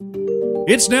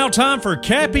It's now time for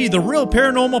CAPI, the Real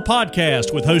Paranormal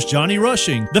Podcast, with host Johnny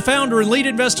Rushing, the founder and lead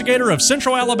investigator of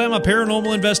Central Alabama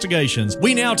Paranormal Investigations.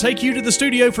 We now take you to the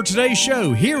studio for today's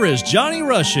show. Here is Johnny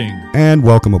Rushing. And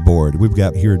welcome aboard. We've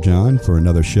got here John for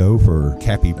another show for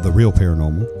CAPI, the Real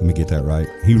Paranormal. Let me get that right.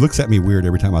 He looks at me weird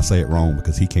every time I say it wrong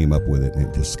because he came up with it and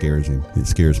it just scares him. It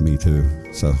scares me too.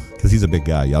 So, because he's a big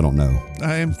guy, y'all don't know.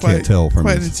 I am Can't tell from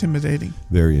quite intimidating.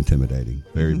 Very intimidating.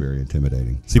 Very, very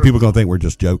intimidating. See, people are going to think we're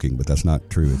just joking, but that's not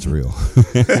true. It's real.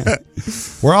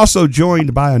 We're also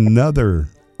joined by another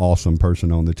awesome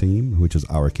person on the team, which is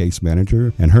our case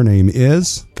manager, and her name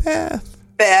is Beth.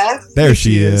 There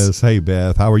she is. Hey,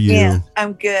 Beth. How are you? Yeah,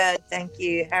 I'm good. Thank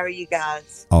you. How are you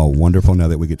guys? Oh, wonderful. Now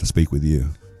that we get to speak with you.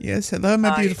 Yes. Hello,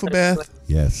 my beautiful Beth.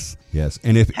 Yes.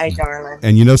 And hey, darling.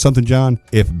 And you know something, John?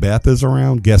 If Beth is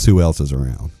around, guess who else is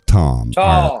around? Tom.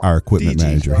 Our equipment DG.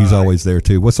 manager. He's always there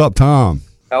too. What's up, Tom?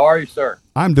 How are you, sir?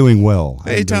 I'm doing well.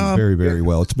 Hey, I'm doing Tom. very, very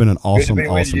well. It's been an awesome, Good to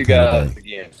be with awesome you kind guys of day.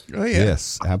 again. Oh, yeah.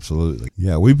 Yes, absolutely.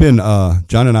 Yeah, we've been,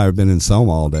 John and I have been in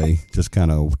Selma all day, just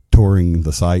kind of touring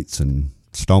the sites and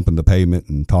stomping the pavement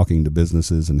and talking to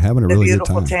businesses and having a really good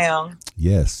Beautiful time. town.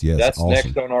 Yes, That's awesome.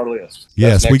 next on our list.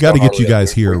 Yes, That's we next got to on our get you list.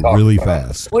 guys here We talked really about it.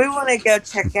 fast. We want to go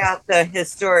check out the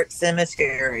historic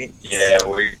cemetery. Yeah,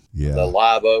 the Yeah.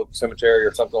 Live Oak Cemetery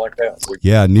or something like that.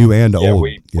 Yeah, new and Yeah, old.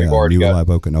 we've already new got- live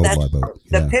oak and old That's- live oak.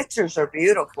 The Yeah. pictures are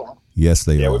beautiful. Yes,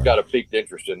 they Yeah, are. we've got a peaked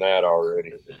interest in that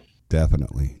already.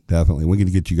 Definitely. We're going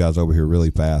to get you guys over here really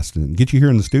fast and get you here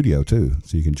in the studio too,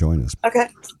 so you can join us. Okay.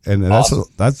 And Awesome.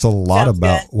 that's a lot Sounds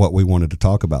about good. what we wanted to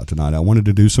talk about tonight. I wanted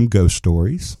to do some ghost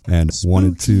stories and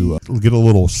wanted to get a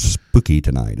little spooky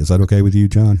tonight. Is that okay with you,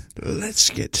 John? Let's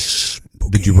get spooky.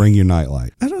 Did you bring your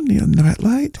nightlight? I don't need a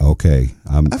nightlight. Okay.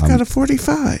 I've got a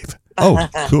 45. Oh,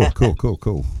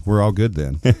 cool. We're all good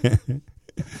then.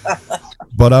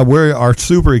 But we are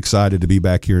super excited to be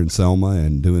back here in Selma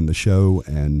and doing the show.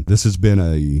 And this has been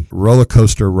a roller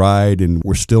coaster ride, and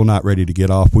we're still not ready to get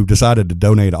off. We've decided to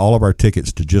donate all of our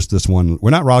tickets to just this one.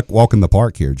 We're not walking the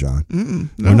park here, John. No,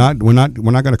 We're not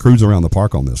going to cruise around the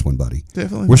park on this one, buddy.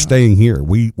 definitely We're not. staying here.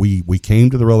 We came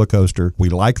to the roller coaster. We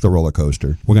like the roller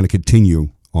coaster. We're going to continue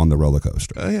on the roller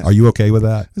coaster. Oh, yeah. Are you okay with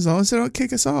that? As long as they don't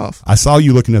kick us off. I saw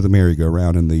you looking at the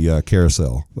merry-go-round in the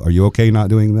carousel. Are you okay not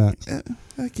doing that?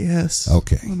 I guess.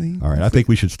 Okay. I mean, All right. I think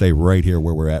we should stay right here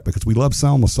where we're at because we love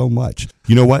Selma so much.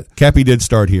 You know what? CAPI did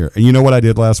start here. And you know what I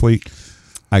did last week?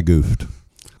 I goofed.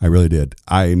 I really did.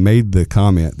 I made the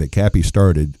comment that CAPI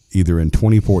started either in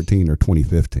 2014 or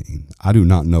 2015. I do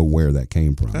not know where that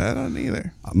came from. I don't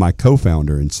either. My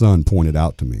co-founder and son pointed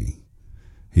out to me.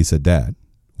 He said, Dad,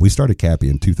 we started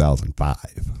CAPI in 2005.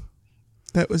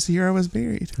 That was the year I was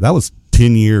married. That was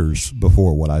 10 years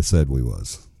before what I said we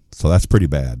was. So that's pretty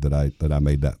bad that I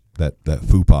made that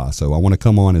faux pas. So I want to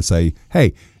come on and say,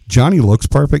 hey, Johnny looks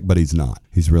perfect, but he's not.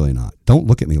 He's really not. Don't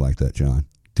look at me like that, John.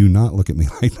 Do not look at me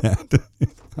like that.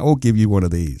 I will give you one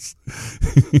of these.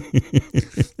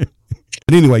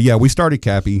 But anyway, yeah, we started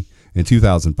CAPI in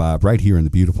 2005 right here in the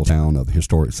beautiful town of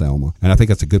historic Selma. And I think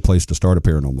that's a good place to start a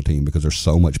paranormal team because there's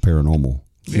so much paranormal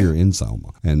here in Selma,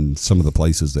 and some of the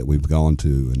places that we've gone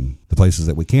to and the places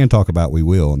that we can talk about, we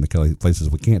will, and the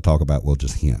places we can't talk about, we'll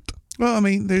just hint. Well, I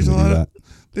mean, there's Can a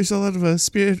we do lot of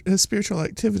spiritual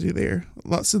activity there.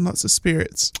 Lots and lots of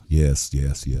spirits. Yes.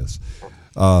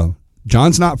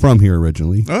 John's not from here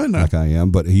originally, Oh, no. like I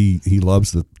am, but he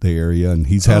loves the area, and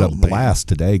he's had Oh, a man. blast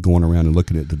today going around and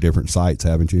looking at the different sites,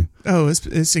 haven't you? Oh,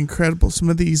 it's incredible. Some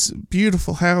of these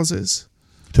beautiful houses.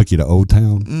 Took you to Old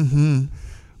Town? Mm-hmm.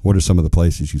 What are some of the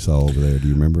places you saw over there? Do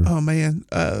you remember? Oh, man.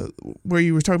 Where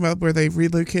you were talking about where they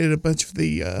relocated a bunch of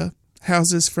the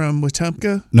houses from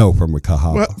Wetumpka? No, from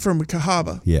Cahaba. Well, from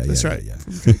Cahaba. Yeah, That's yeah, right. yeah.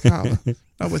 From Cahaba.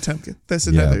 Not Wetumpka. That's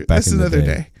another. back That's in the another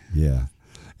day. Yeah.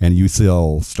 And you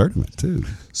sell Sturdivant too.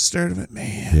 Sturdivant,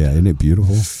 man. Yeah, isn't it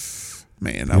beautiful?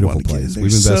 Man, I Beautiful want to get in place. there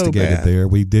We've investigated so bad. there.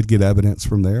 We did get evidence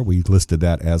from there. We listed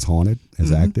that as haunted,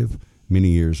 as Mm-hmm. active many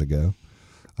years ago.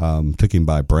 Took him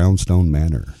by Brownstone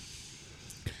Manor.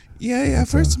 Yeah,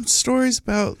 I've heard some stories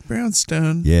about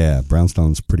Brownstone. Yeah,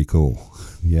 Brownstone's pretty cool.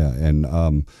 Yeah,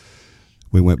 and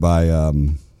we went by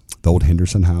the old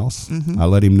Henderson House. Mm-hmm. I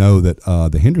let him know that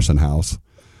the Henderson House,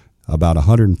 about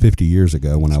 150 years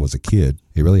ago when I was a kid,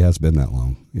 it really has been that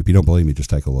long. If you don't believe me, just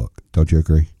take a look. Don't you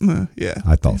agree? Yeah.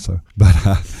 I thought so. But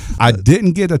I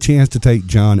didn't get a chance to take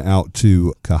John out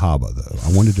to Cahaba, though.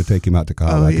 I wanted to take him out to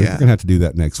Cahaba. Oh, I think yeah. we're going to have to do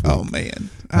that next week. Oh, man.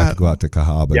 I have to go out to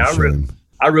Cahaba Yeah, and show him.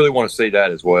 I really want to see that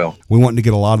as well. We wanted to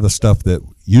get a lot of the stuff that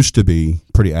used to be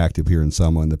pretty active here in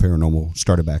Selma, and the paranormal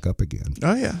started back up again.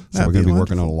 Oh, yeah. So we're going to be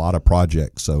working on a lot of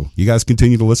projects. So you guys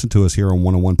continue to listen to us here on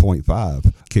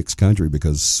 101.5 Kicks Country,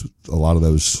 because a lot of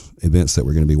those events that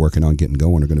we're going to be working on getting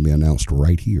going are going to be announced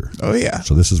right here. Oh, yeah.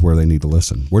 So this is where they need to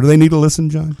listen. Where do they need to listen,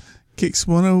 John? Kicks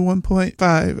 101.5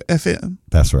 FM.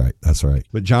 That's right. That's right.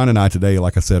 But John and I today,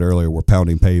 like I said earlier, we're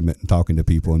pounding pavement and talking to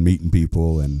people and meeting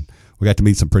people, and we got to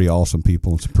meet some pretty awesome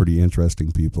people and some pretty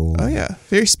interesting people. Oh, yeah.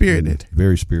 Very spirited.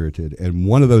 Very spirited. And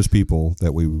one of those people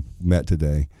that we met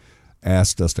today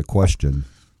asked us a question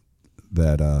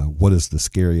that what is the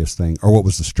scariest thing, or what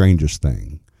was the strangest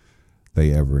thing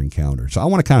they ever encountered? So I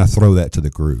want to kind of throw that to the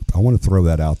group. I want to throw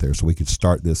that out there so we could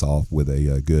start this off with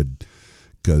a good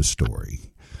ghost story.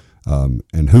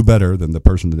 And who better than the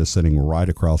person that is sitting right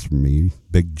across from me,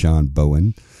 Big John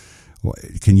Bowen?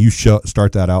 Can you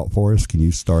start that out for us? Can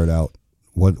you start out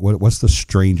what's the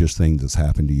strangest thing that's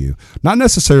happened to you? Not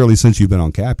necessarily since you've been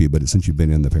on CAPI, but since you've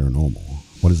been in the paranormal.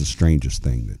 What is the strangest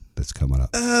thing that's coming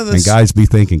up? And guys, be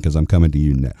thinking, because I'm coming to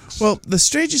you next. Well, the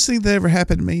strangest thing that ever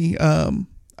happened to me,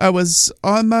 I was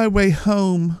on my way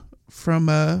home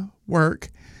from work,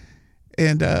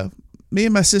 and me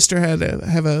and my sister have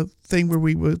a thing where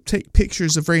we would take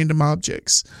pictures of random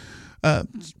objects.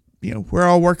 We're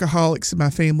all workaholics in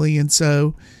my family, and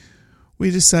so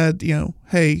we decided,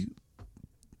 hey,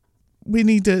 we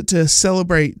need to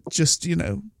celebrate just,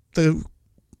 the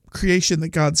creation that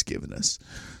God's given us.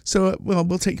 So,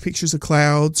 we'll take pictures of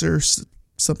clouds or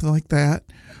something like that.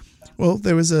 Well,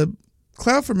 there was a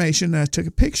cloud formation, and I took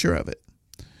a picture of it.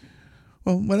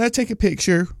 Well, when I take a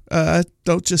picture, I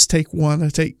don't just take one, I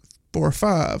take 4 or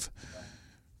 5,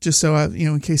 just so I,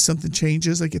 in case something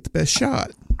changes, I get the best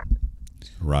shot.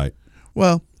 Right.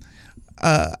 Well,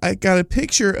 I got a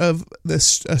picture of a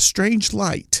strange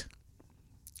light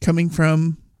coming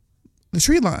from the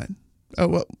tree line.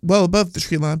 Well above the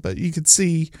tree line, but you could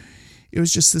see it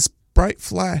was just this bright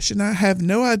flash, and I had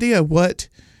no idea what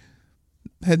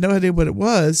it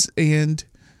was. And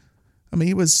I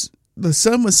mean, the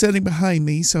sun was setting behind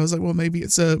me, so I was like, well, maybe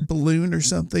it's a balloon or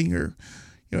something, or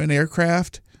an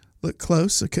aircraft. Looked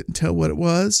close, I couldn't tell what it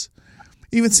was.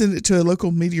 Even sent it to a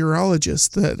local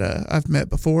meteorologist that I've met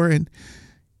before, and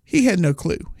he had no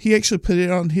clue. He actually put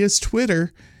it on his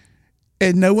Twitter,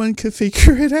 and no one could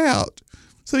figure it out.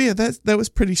 So yeah, that was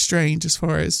pretty strange as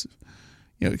far as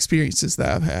experiences that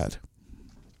I've had.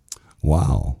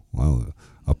 Wow. Well,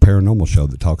 a paranormal show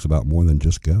that talks about more than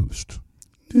just ghosts.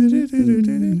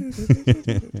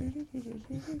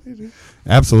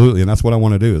 Absolutely, and that's what I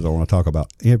want to do. Is I want to talk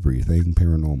about everything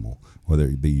paranormal, whether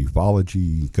it be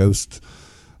ufology, ghosts,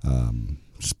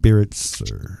 spirits,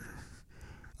 or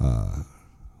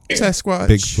Sasquatch,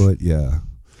 Bigfoot. Yeah.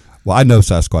 Well, I know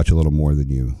Sasquatch a little more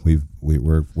than you.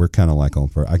 We're kind of like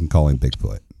I can call him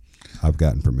Bigfoot. I've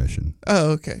gotten permission.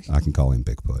 Oh, okay. I can call him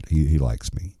Bigfoot. He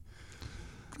likes me.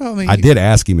 Well, I mean, I did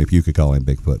ask him if you could call him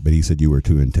Bigfoot, but he said you were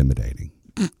too intimidating.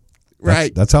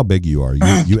 Right. That's how big you are.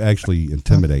 You actually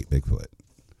intimidate Bigfoot.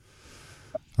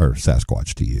 Or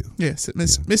Sasquatch to you. Yes,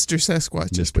 Mr.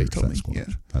 Sasquatch is what he told me. Yeah.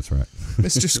 That's right.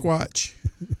 Mr. Squatch.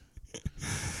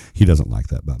 He doesn't like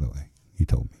that, by the way. He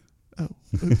told me. Oh,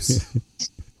 oops.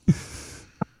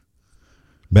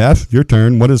 Beth, your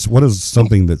turn. What is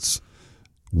something that's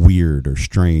weird or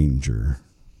strange, or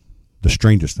the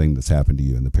strangest thing that's happened to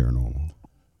you in the paranormal?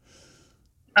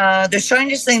 The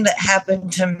strangest thing that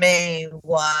happened to me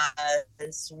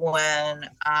was when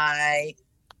I,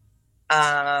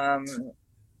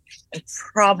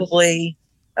 probably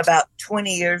about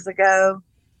 20 years ago,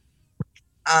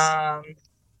 I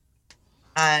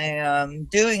am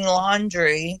doing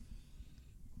laundry,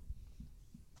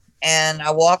 and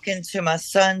I walk into my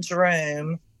son's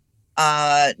room,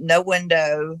 no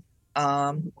window,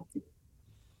 and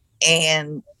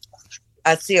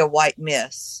I see a white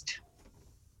mist.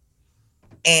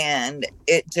 And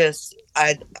it just,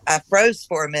 I froze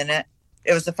for a minute.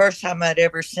 It was the first time I'd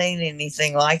ever seen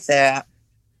anything like that.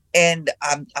 And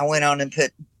I went on and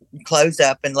put clothes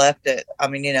up and left it. I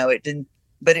mean, it didn't,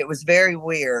 but it was very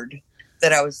weird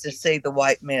that I was to see the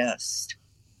white mist.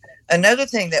 Another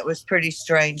thing that was pretty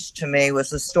strange to me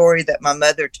was a story that my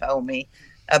mother told me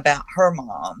about her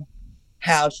mom,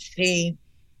 how she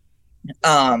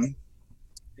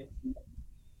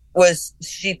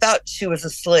she thought she was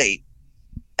asleep,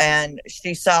 and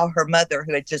she saw her mother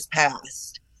who had just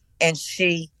passed, and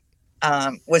she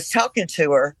was talking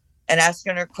to her and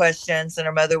asking her questions, and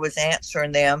her mother was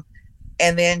answering them.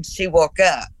 And then she woke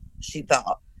up, she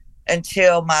thought,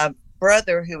 until my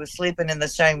brother, who was sleeping in the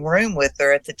same room with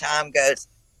her at the time, goes,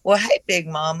 well, hey, Big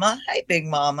Mama. Hey, Big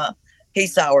Mama. He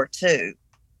saw her too.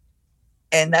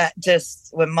 And that just,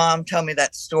 when Mom told me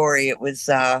that story, it was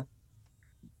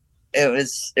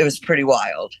pretty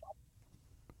wild.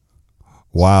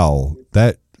 Wow.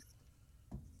 That's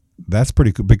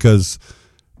pretty cool, because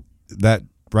that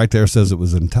right there says it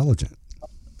was intelligent.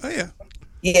 Oh yeah.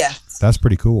 Yeah. That's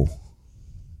pretty cool.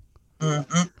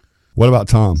 Mm-hmm. What about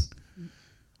Tom?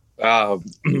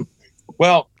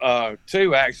 Well,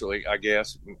 two actually, I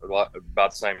guess, about the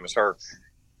same as her.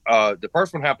 The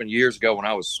first one happened years ago when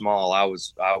I was small. I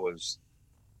was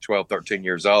 12, 13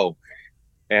 years old,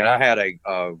 and I had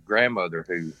a grandmother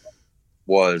who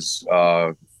was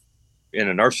in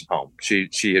a nursing home.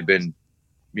 She had been,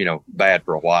 bad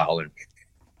for a while, and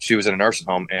she was in a nursing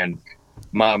home. And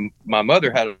my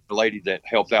mother had a lady that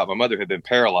helped out. My mother had been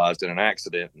paralyzed in an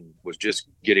accident and was just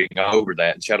getting over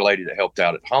that. And she had a lady that helped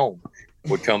out at home,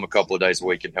 would come a couple of days a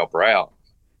week and help her out.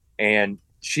 And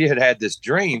she had this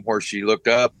dream where she looked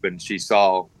up and she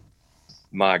saw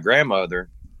my grandmother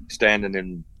standing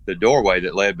in the doorway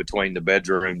that led between the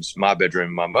bedrooms, my bedroom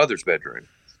and my mother's bedroom.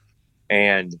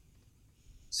 And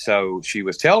so she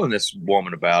was telling this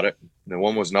woman about it. The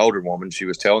woman was an older woman. She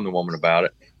was telling the woman about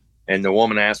it. And the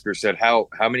woman asked her, said, how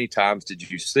many times did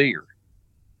you see her?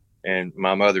 And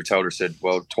my mother told her, said,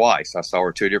 well, twice. I saw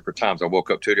her 2 different times. I woke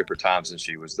up 2 different times and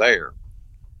she was there.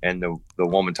 And the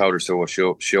woman told her, so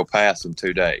well, she'll pass in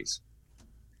 2 days.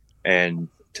 And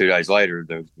 2 days later,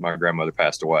 my grandmother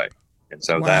passed away. And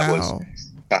so that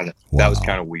was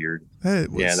kind of weird. That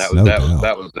was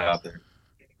out there.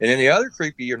 And then the other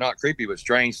creepy, or not creepy, but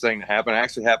strange thing that happened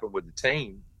actually happened with the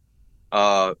team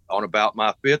on about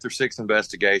my 5th or 6th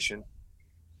investigation.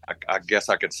 I guess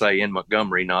I could say in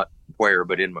Montgomery, not where,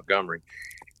 but in Montgomery.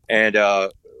 And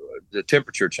the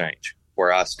temperature change,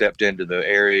 where I stepped into the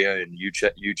area and you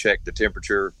checked the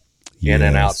temperature in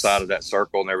and outside of that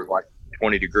circle, and there was like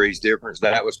 20 degrees difference.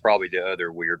 That was probably the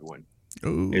other weird one.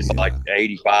 Ooh, it's like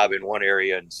 85 in one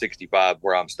area and 65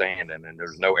 where I'm standing, and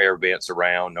there's no air vents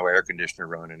around, no air conditioner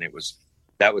running.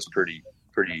 That was pretty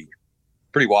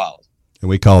wild. And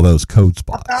we call those code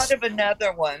spots. I thought of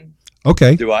another one.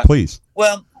 Okay, do I? Please.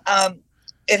 Well,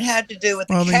 it had to do with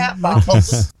the cat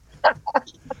balls.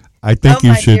 I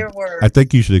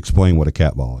think you should explain what a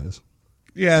cat ball is.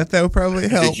 Yeah, that would probably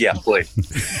help. Yeah, please.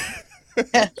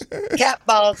 Cat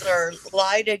balls are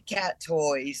lighted cat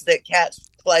toys that cats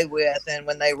play with, and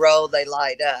when they roll, they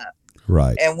light up.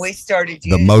 Right. And we started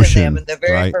using them in the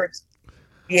very first.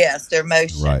 Yes, their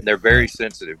motion. Right. They're very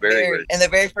sensitive. Very. And the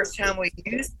very first time we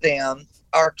used them,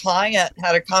 our client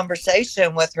had a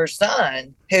conversation with her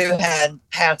son who had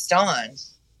passed on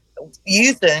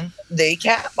using the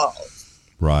cat balls.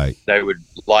 Right. They would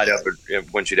light up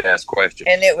when she'd ask questions.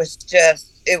 And it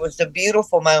was a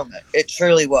beautiful moment. It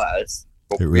truly was.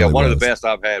 It really one was. of the best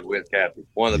I've had with CAPI.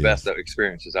 One of the best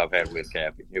experiences I've had with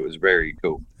CAPI. It was very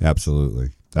cool. Absolutely.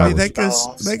 That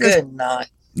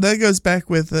goes back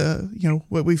with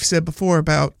what we've said before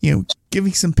about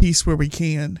giving some peace where we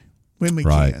can, when we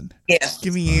can. Yes.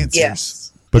 Giving answers.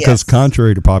 Yes. Because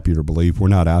contrary to popular belief, we're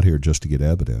not out here just to get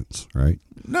evidence, right?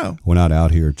 No. We're not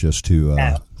out here just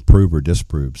to prove or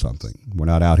disprove something. We're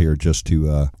not out here just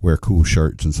to wear cool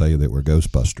shirts and say that we're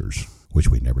Ghostbusters, which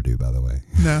we never do, by the way.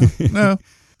 No.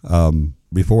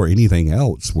 Before anything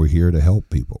else, we're here to help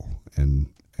people. And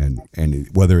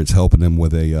whether it's helping them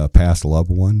with a past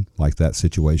loved one, like that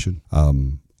situation,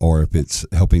 or if it's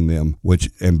helping them,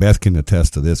 and Beth can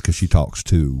attest to this because she talks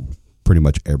to pretty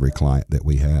much every client that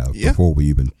we have before we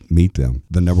even meet them.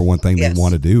 The number one thing they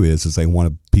want to do is they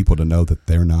want people to know that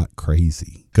they're not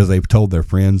crazy, because they've told their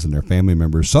friends and their family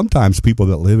members, sometimes people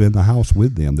that live in the house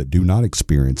with them that do not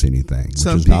experience anything, which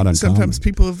is not uncommon. Sometimes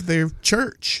people of their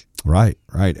church. Right.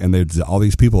 And all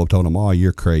these people have told them, oh,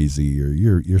 you're crazy, or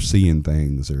you're seeing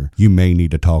things, or you may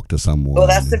need to talk to someone. Well,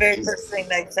 that's the very first thing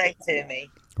they say to me.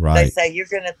 Right. They say, you're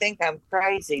going to think I'm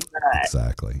crazy. But,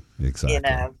 Exactly.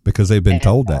 Because they've been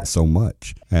told that so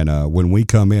much. And when we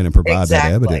come in and provide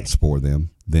that evidence for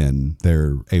them, then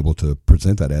they're able to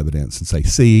present that evidence and say,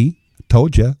 see,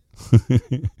 told you,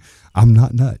 I'm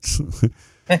not nuts.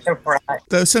 Right.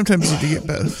 Though sometimes you do get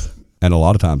both. And a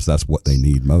lot of times that's what they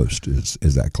need most is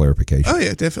that clarification. Oh,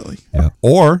 yeah, definitely. Yeah.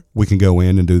 Or we can go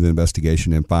in and do the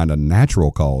investigation and find a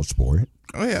natural cause for it.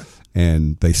 Oh, yeah.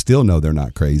 And they still know they're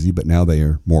not crazy, but now they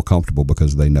are more comfortable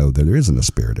because they know that there isn't a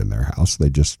spirit in their house. They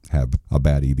just have a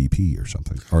bad EVP or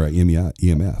something, or an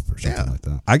EMF or something like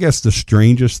that. I guess the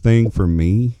strangest thing for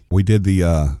me, we did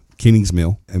the Kenning's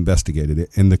Mill, investigated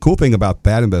it. And the cool thing about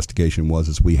that investigation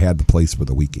was we had the place for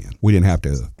the weekend. We didn't have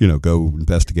to, go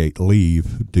investigate,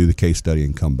 leave, do the case study,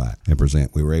 and come back and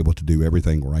present. We were able to do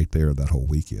everything right there that whole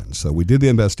weekend. So we did the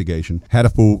investigation, had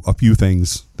a few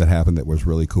things that happened that was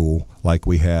really cool. Like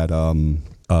we had an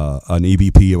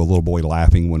EVP of a little boy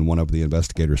laughing when one of the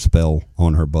investigators fell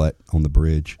on her butt on the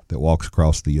bridge that walks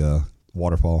across the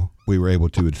waterfall. We were able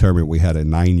to determine we had a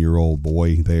 9-year-old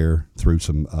boy there through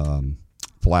some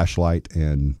flashlight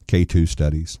and K2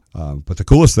 studies. But the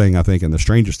coolest thing, I think, and the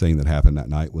strangest thing that happened that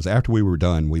night was after we were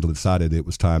done, we decided it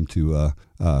was time to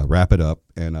wrap it up.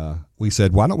 And we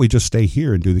said, why don't we just stay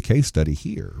here and do the case study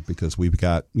here? Because we've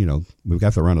got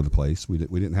the run of the place. We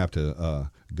didn't have to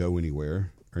go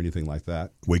anywhere or anything like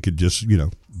that. We could just,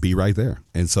 be right there.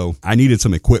 And so I needed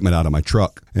some equipment out of my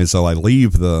truck. And so I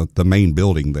leave the main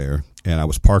building there, and I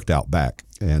was parked out back.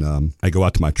 And I go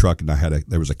out to my truck, and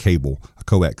there was a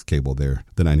coax cable there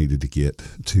that I needed to get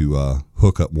to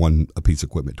hook up a piece of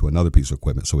equipment to another piece of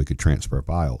equipment so we could transfer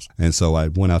files. And so I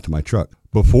went out to my truck.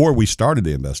 Before we started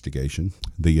the investigation,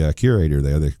 the curator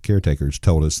there, the caretakers,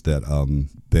 told us that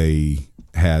they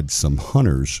had some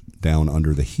hunters down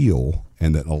under the hill,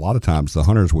 and that a lot of times the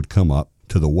hunters would come up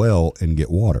to the well and get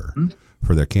water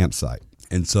for their campsite.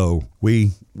 And so we're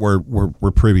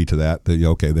privy to that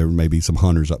okay, there may be some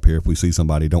hunters up here. If we see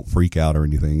somebody, don't freak out or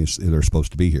anything. They're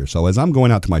supposed to be here. So as I'm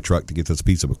going out to my truck to get this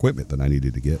piece of equipment that I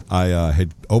needed to get, I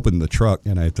had opened the truck,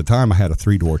 and at the time I had a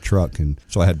 3-door truck, and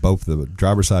so I had both the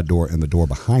driver's side door and the door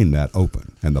behind that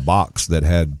open. And the box that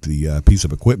had the piece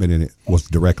of equipment in it was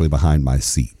directly behind my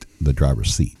seat, the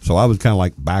driver's seat. So I was kind of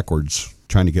like backwards,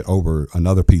 trying to get over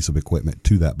another piece of equipment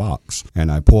to that box. And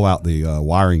I pull out the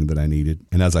wiring that I needed.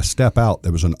 And as I step out,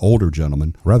 there was an older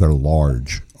gentleman, rather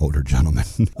large older gentleman,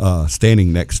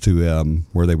 standing next to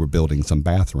where they were building some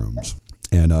bathrooms.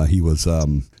 And he was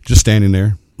just standing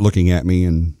there looking at me,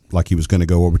 and like he was going to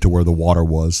go over to where the water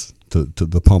was, to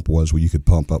the pump was, where you could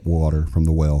pump up water from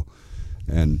the well.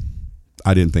 And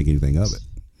I didn't think anything of it.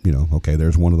 Okay,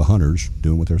 there's one of the hunters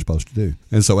doing what they're supposed to do.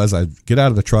 And so as I get out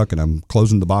of the truck and I'm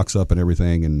closing the box up and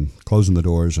everything and closing the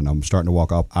doors and I'm starting to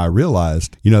walk off, I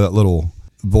realized, that little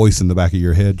voice in the back of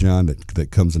your head, John, that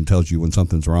comes and tells you when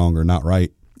something's wrong or not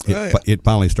right. It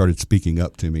finally started speaking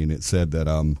up to me, and it said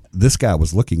that this guy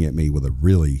was looking at me with a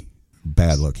really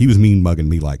bad look. He was mean mugging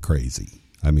me like crazy.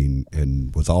 I mean,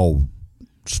 and was all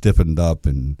stiffened up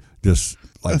and just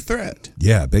like a threat.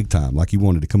 Yeah, big time. Like he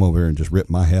wanted to come over here and just rip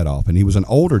my head off. And he was an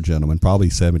older gentleman, probably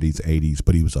 70s, 80s,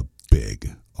 but he was a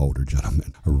big older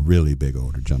gentleman, a really big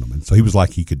older gentleman. So he was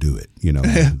like he could do it,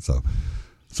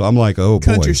 So I'm like, oh boy,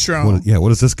 country strong.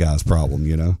 What is this guy's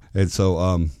problem, And so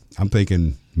I'm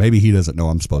thinking maybe he doesn't know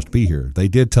I'm supposed to be here. They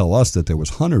did tell us that there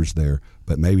was hunters there,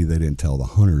 but maybe they didn't tell the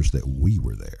hunters that we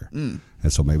were there. And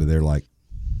so maybe they're like,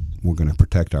 we're going to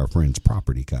protect our friend's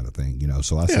property kind of thing,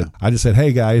 So I just said,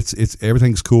 hey guys, it's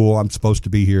everything's cool. I'm supposed to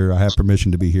be here. I have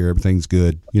permission to be here. Everything's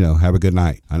good. Have a good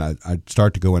night. And I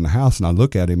start to go in the house, and I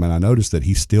look at him, and I notice that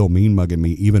he's still mean mugging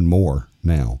me even more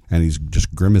now. And he's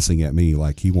just grimacing at me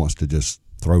like he wants to just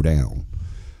throw down.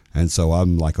 And so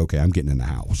I'm like, okay, I'm getting in the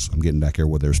house. I'm getting back here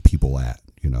where there's people at,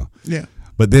 Yeah.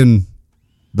 But then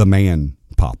the man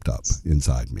popped up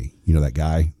inside me. That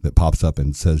guy that pops up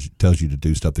and tells you to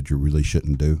do stuff that you really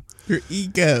shouldn't do. Your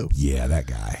ego. Yeah, that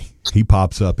guy. He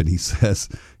pops up and he says,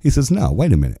 no,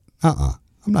 wait a minute. I'm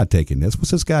not taking this.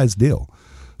 What's this guy's deal?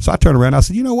 So I turn around and I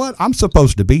said, you know what? I'm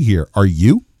supposed to be here. Are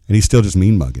you? And he's still just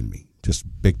mean mugging me. Just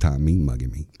big time mean mugging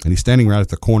me. And he's standing right at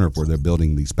the corner of where they're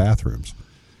building these bathrooms.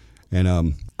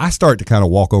 And I start to kind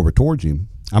of walk over towards him.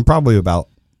 I'm probably about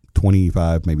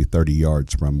 25, maybe 30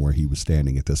 yards from where he was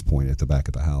standing at this point at the back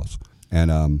of the house.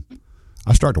 And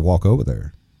I start to walk over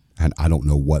there. And I don't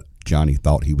know what Johnny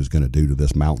thought he was going to do to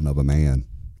this mountain of a man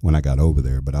when I got over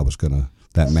there. But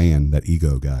that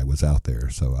ego guy was out there.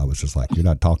 So I was just like, you're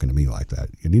not talking to me like that.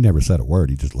 And he never said a word.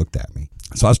 He just looked at me.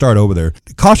 So I started over there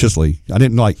cautiously. I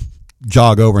didn't like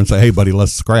jog over and say, hey, buddy,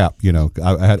 let's scrap.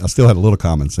 I still had a little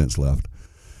common sense left.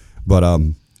 But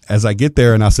as I get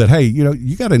there and I said, hey,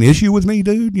 you got an issue with me,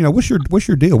 dude? What's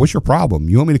your deal? What's your problem?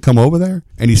 You want me to come over there?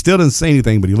 And he still doesn't say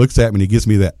anything, but he looks at me and he gives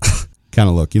me that kind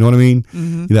of look. You know what I mean?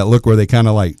 Mm-hmm. That look where they kind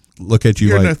of like look at you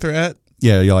you're like, no threat.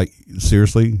 Yeah, you're like,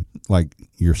 seriously? Like,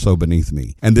 you're so beneath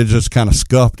me. And then just kind of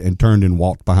scuffed and turned and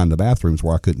walked behind the bathrooms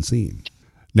where I couldn't see him.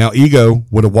 Now, ego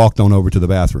would have walked on over to the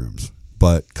bathrooms,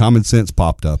 but common sense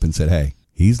popped up and said, hey,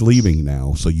 he's leaving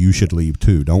now, so you should leave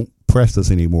too. Don't press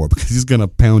this anymore because he's going to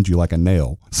pound you like a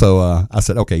nail. So I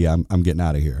said, okay, yeah, I'm getting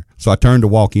out of here. So I turned to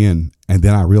walk in, and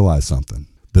then I realized something.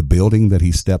 The building that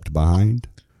he stepped behind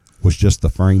was just the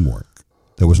framework.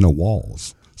 There was no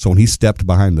walls. So when he stepped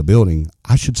behind the building,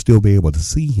 I should still be able to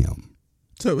see him.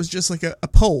 So it was just like a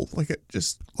pole, like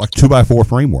 2x4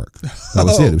 framework. That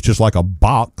was it. It was just like a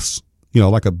box,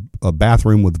 like a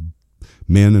bathroom with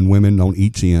men and women on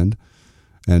each end,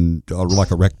 and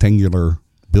like a rectangular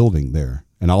building there.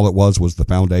 And all it was the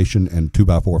foundation and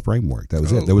 2x4 framework. That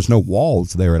was it. There was no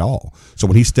walls there at all. So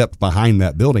when he stepped behind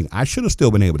that building, I should have still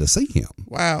been able to see him.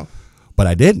 Wow. But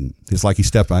I didn't. It's like he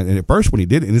stepped behind. And at first when he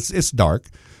did it, and it's dark.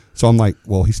 So I'm like,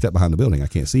 well, he stepped behind the building. I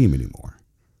can't see him anymore.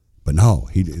 But no,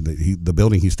 the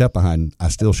building he stepped behind, I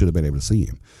still should have been able to see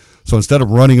him. So instead of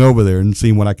running over there and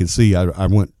seeing what I could see, I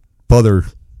went further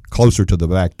closer to the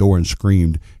back door and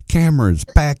screamed, "Cameras,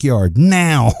 backyard,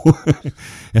 now!"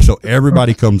 And so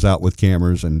everybody comes out with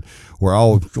cameras, and we're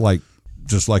all like,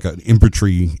 just like an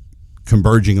infantry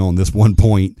converging on this one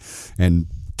point and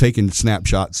taking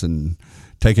snapshots and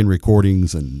taking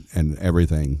recordings and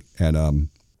everything. And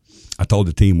I told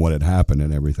the team what had happened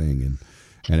and everything,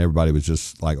 and everybody was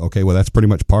just like, okay, well, that's pretty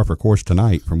much par for course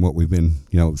tonight from what we've been,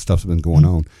 stuff's been going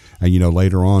on. And,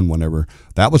 later on, whenever,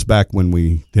 that was back when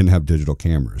we didn't have digital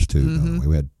cameras, too. Mm-hmm.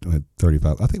 We had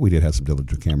 35, I think we did have some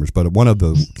digital cameras, but one of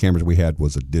the cameras we had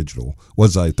was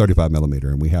a 35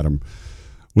 millimeter, and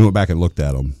we went back and looked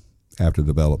at them after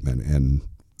development, and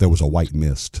there was a white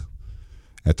mist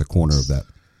at the corner of that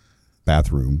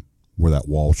bathroom where that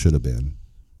wall should have been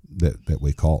that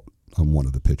we caught on one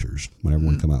of the pictures when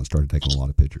everyone come out and started taking a lot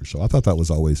of pictures. So I thought that was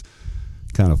always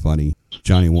kind of funny.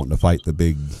 Johnny wanting to fight the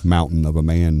big mountain of a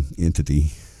man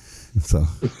entity. So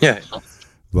yeah,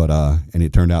 but and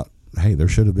it turned out, hey, there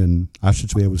should have been. I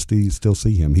should be able to still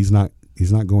see him. He's not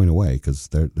going away because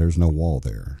there's no wall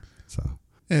there. So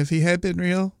if he had been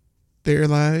real, there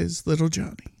lies little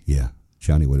Johnny. Yeah,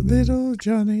 Johnny would have been little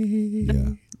Johnny. Yeah,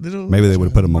 little. Maybe they would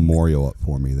have put a memorial up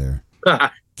for me there.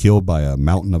 Killed by a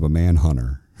mountain of a man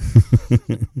hunter.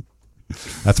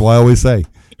 That's why I always say,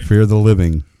 fear the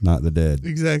living, not the dead.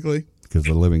 Exactly. Because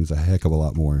the living's a heck of a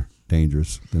lot more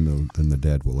dangerous than the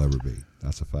dead will ever be.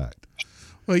 That's a fact.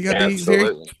 Well, you got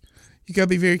to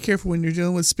be very careful when you're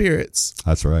dealing with spirits.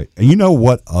 That's right. And you know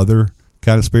what other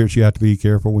kind of spirits you have to be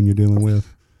careful when you're dealing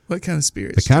with? What kind of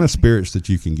spirits? The kind of spirits that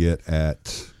you can get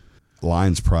at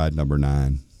Lions Pride number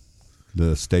 9,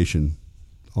 the station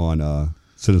on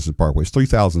Citizens Parkway. It's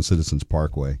 3000 Citizens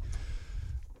Parkway.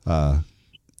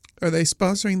 Are they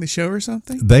sponsoring the show or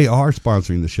something? They are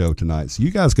sponsoring the show tonight. So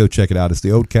you guys go check it out. It's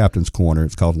the old Captain's Corner.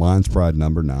 It's called Lions Pride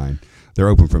number 9. They're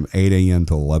open from 8 a.m.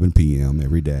 to 11 p.m.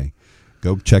 every day.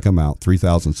 Go check them out,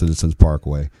 3000 Citizens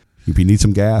Parkway. If you need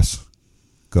some gas,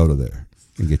 go to there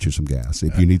and get you some gas.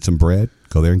 If you need some bread,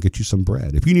 go there and get you some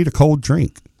bread. If you need a cold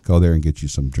drink, go there and get you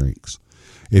some drinks.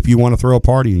 If you want to throw a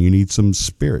party and you need some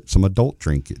spirit, some adult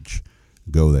drinkage,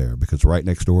 go there, because right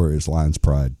next door is Lions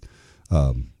Pride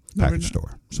package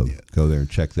store. So go there and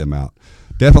check them out.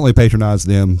 Definitely patronize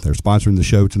them. They're sponsoring the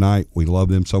show tonight. We love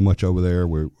them so much over there.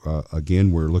 We're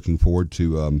looking forward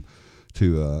to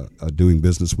doing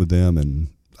business with them and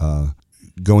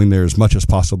going there as much as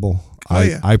possible.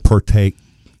 I partook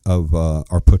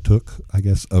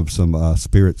of some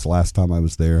spirits last time I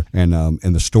was there, and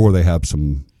in the store they have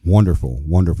some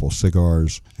wonderful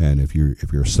cigars. And if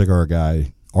you're a cigar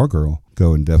guy or girl,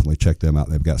 go and definitely check them out.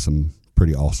 They've got some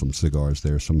pretty awesome cigars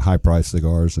there, some high-priced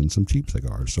cigars and some cheap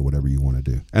cigars, so whatever you want to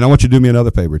do. And I want you to do me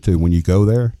another favor, too. When you go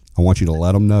there, I want you to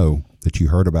let them know that you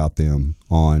heard about them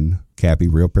on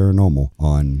CAPI Real Paranormal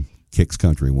on Kicks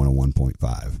Country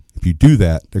 101.5. If you do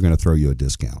that, they're going to throw you a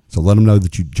discount. So let them know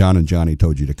that John and Johnny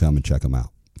told you to come and check them out.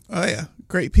 Oh, yeah.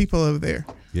 Great people over there.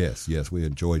 Yes. We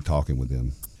enjoyed talking with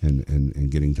them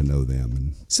and getting to know them.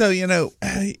 And so,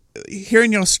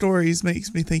 hearing your stories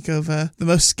makes me think of the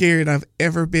most scared I've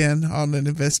ever been on an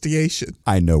investigation.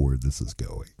 I know where this is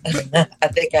going. I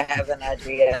think I have an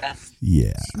idea.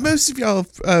 Yeah. Most of y'all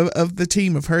of the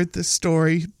team have heard this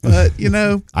story, but,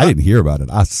 I didn't hear about it.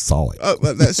 I saw it. Oh,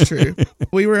 well, that's true.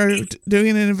 We were doing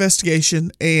an investigation,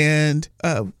 and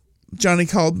Johnny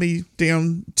called me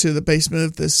down to the basement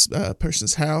of this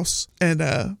person's house, and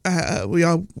we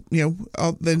all,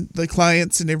 all the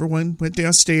clients and everyone went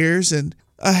downstairs, and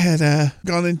I had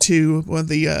gone into one of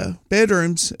the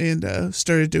bedrooms and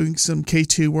started doing some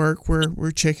K2 work where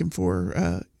we're checking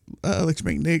for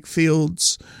electromagnetic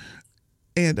fields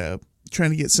and trying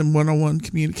to get some one-on-one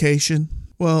communication.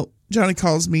 Well, Johnny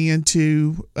calls me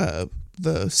into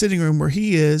the sitting room where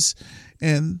he is,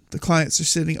 and the clients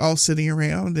are all sitting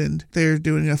around, and they're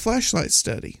doing a flashlight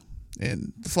study,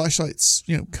 and the flashlight's,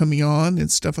 coming on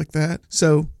and stuff like that.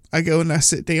 So I go and I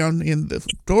sit down in the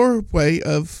doorway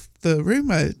of the room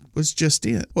I was just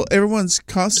in. Well, everyone's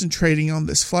concentrating on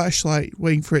this flashlight,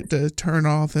 waiting for it to turn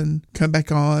off and come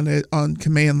back on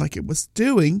command like it was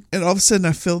doing. And all of a sudden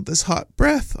I feel this hot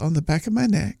breath on the back of my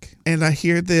neck. And I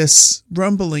hear this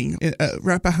rumbling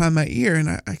right behind my ear.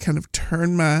 And I kind of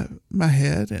turn my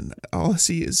head, and all I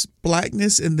see is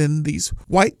blackness and then these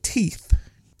white teeth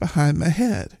behind my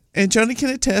head. And Johnny can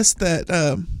attest that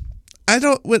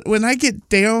when I get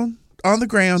down on the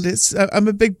ground, I'm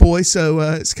a big boy, so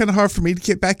it's kind of hard for me to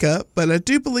get back up. But I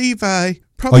do believe I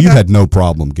probably. Oh, you had no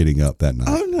problem getting up that night.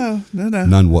 Oh no,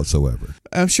 none whatsoever.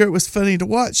 I'm sure it was funny to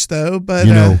watch, though. But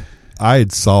I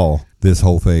had saw this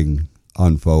whole thing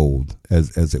unfold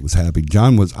as it was happening.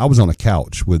 I was on a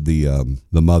couch with the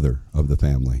mother of the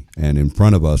family, and in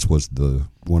front of us was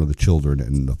one of the children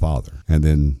and the father. And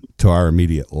then to our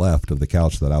immediate left of the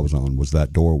couch that I was on was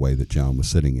that doorway that John was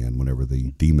sitting in whenever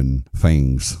the demon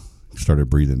fangs started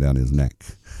breathing down his neck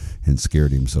and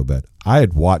scared him so bad. I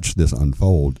had watched this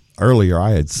unfold. Earlier,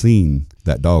 I had seen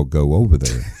that dog go over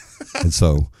there. And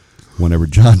so whenever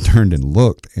John turned and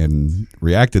looked and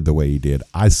reacted the way he did,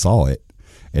 I saw it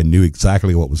and knew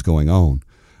exactly what was going on.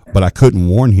 But I couldn't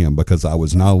warn him because I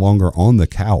was no longer on the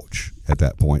couch at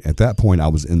that point. At that point, I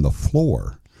was in the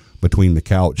floor between the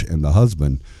couch and the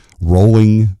husband,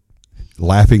 rolling,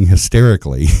 laughing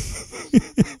hysterically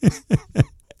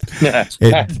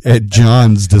at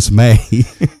John's dismay.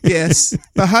 Yes.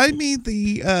 Behind me,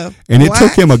 and it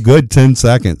took him a good 15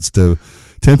 seconds to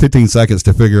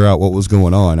figure out what was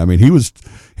going on. I mean, he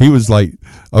was like,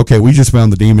 okay, we just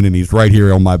found the demon and he's right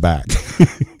here on my back.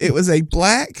 It was a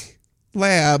black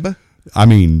lab. I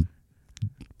mean,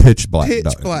 pitch black.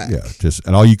 Black. Yeah.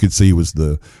 And all you could see was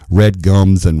the red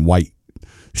gums and white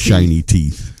shiny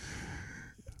teeth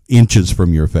inches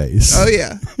from your face. Oh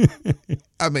yeah.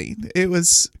 I mean, it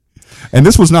was. And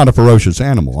this was not a ferocious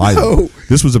animal either. No.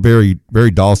 This was a very,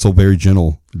 very docile, very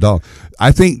gentle dog.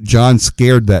 I think John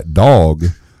scared that dog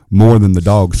more than the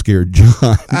dog scared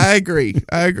John. I agree.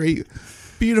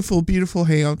 Beautiful, beautiful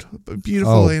hound.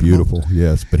 Beautiful animal. Beautiful,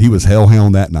 yes. But he was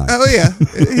hellhound that night. Oh, yeah.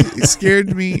 It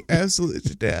scared me absolutely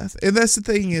to death. And that's the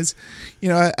thing is,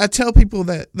 I tell people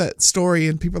that story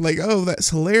and people are like, oh,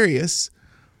 that's hilarious.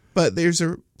 But there's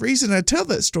a reason I tell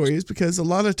that story is because a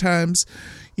lot of times,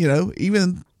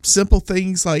 even simple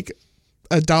things like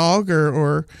a dog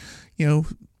or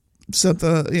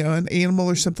something, an animal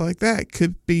or something like that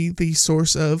could be the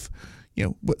source of,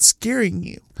 what's scaring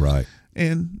you. Right.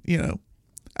 And,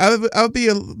 I would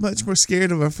be much more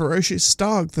scared of a ferocious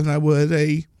dog than I would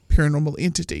a paranormal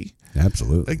entity.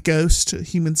 Absolutely. A ghost, a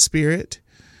human spirit.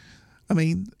 I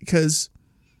mean, because,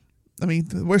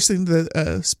 the worst thing that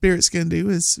a spirit's going to do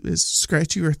is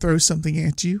scratch you or throw something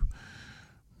at you.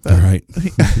 But, all right.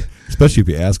 Especially if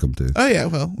you ask them to. Oh, yeah.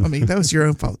 Well, that was your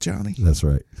own fault, Johnny. That's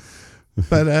right.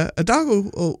 But a dog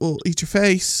will eat your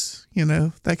face,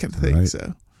 that kind of thing. Right.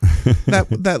 So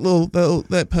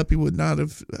that puppy would not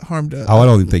have harmed a I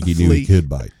don't even think he flea. knew he could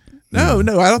bite. No,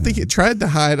 I don't think it tried to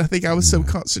hide. I think I was so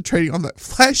concentrating on that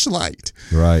flashlight.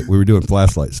 Right. We were doing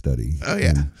flashlight study. Oh,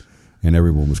 yeah. And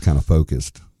everyone was kind of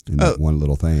focused in that one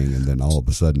little thing. And then all of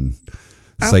a sudden,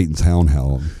 Satan's hound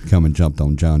come and jumped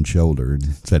on John's shoulder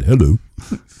and said, hello.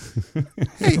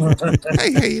 Hey,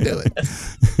 how you doing?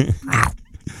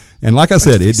 And like I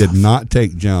said, it did not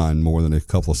take John more than a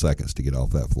couple of seconds to get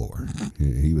off that floor.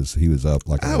 He was up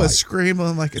like I was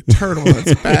scrambling like a turtle on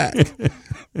its back.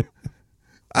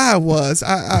 I was.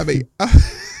 I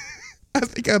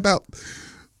think I about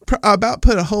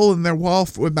put a hole in their wall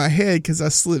with my head because I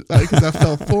slipped because I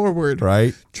fell forward.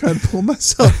 Right. Trying to pull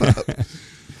myself up.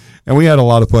 And we had a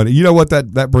lot of fun. You know what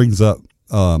that brings up?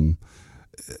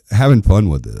 Having fun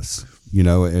with this.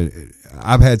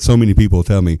 I've had so many people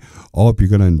tell me, oh, if you're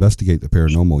going to investigate the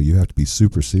paranormal, you have to be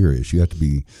super serious. You have to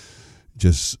be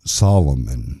just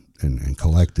solemn and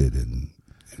collected and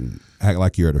act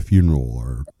like you're at a funeral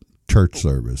or church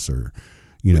service or,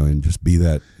 and just be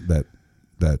that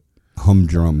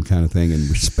humdrum kind of thing and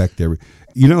respect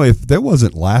if there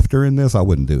wasn't laughter in this, I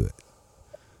wouldn't do it.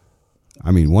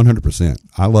 100%.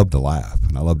 I love to laugh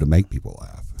and I love to make people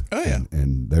laugh. Oh, yeah.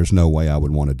 And there's no way I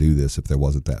would want to do this if there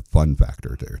wasn't that fun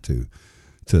factor there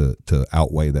to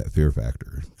outweigh that fear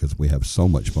factor, because we have so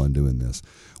much fun doing this.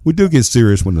 We do get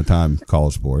serious when the time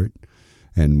calls for it,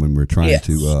 and when we're trying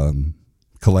to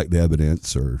collect the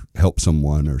evidence or help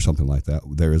someone or something like that.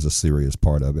 There is a serious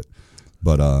part of it,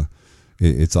 but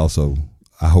it's also,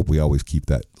 I hope we always keep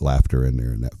that laughter in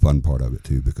there and that fun part of it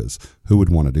too, because who would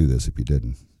want to do this if you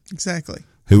didn't? Exactly.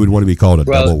 Who would want to be called a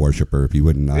devil worshiper if you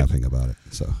wouldn't know anything about it?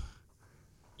 So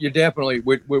you definitely,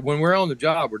 when we're on the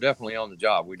job, we're definitely on the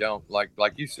job. We don't, like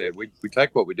you said, we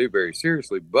take what we do very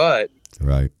seriously, but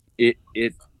right, it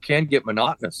can get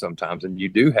monotonous sometimes, and you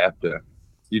do have to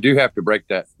break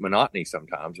that monotony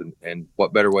sometimes. And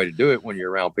what better way to do it when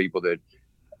you're around people that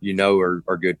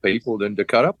are good people than to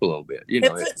cut up a little bit. It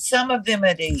puts some of them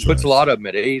at ease. Puts a lot of them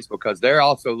at ease because they're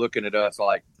also looking at us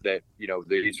like that.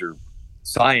 These are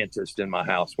scientists in my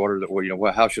house. What are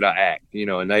the, how should I act?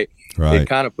 And it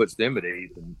kind of puts them at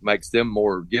ease and makes them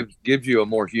more, gives you a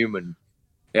more human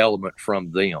element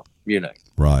from them,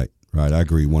 Right. I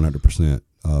agree 100%.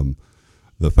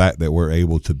 The fact that we're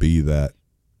able to be that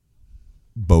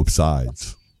both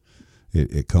sides,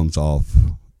 it comes off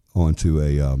onto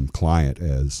a client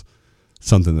as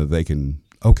something that they can,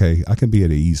 okay, I can be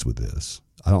at ease with this.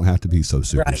 I don't have to be so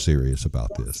super serious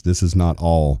about this. This is not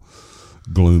all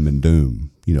gloom and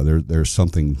doom. You know, there's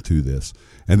something to this.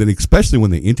 And then especially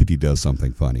when the entity does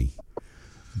something funny,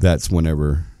 that's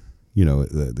whenever, you know,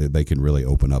 they can really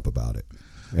open up about it.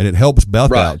 And it helps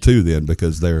Beth out too then,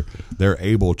 because they're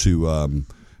able to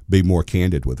be more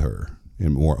candid with her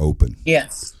and more open.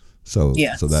 Yes. So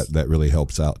that really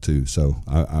helps out too. So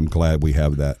I'm glad we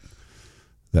have that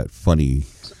funny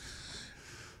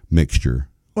mixture.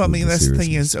 Well, I mean, that's the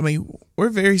thing is, I mean, we're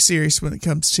very serious when it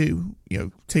comes to, you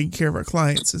know, taking care of our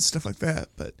clients and stuff like that.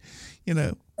 But, you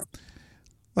know,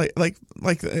 like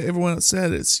everyone else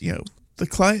said, it's, you know, the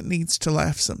client needs to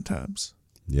laugh sometimes.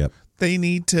 Yep. They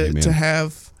need to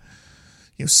have,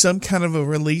 you know, some kind of a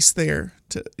release there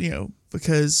to, you know,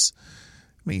 because,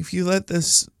 I mean, if you let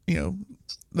this, you know,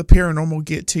 the paranormal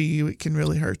get to you, it can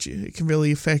really hurt you. It can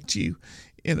really affect you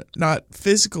in not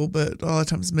physical, but a lot of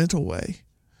times mental way.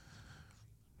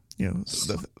 You know,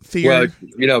 the fear. Well,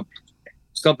 you know,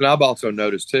 something I've also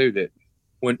noticed too, that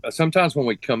sometimes when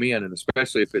we come in, and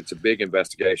especially if it's a big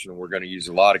investigation, we're going to use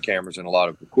a lot of cameras and a lot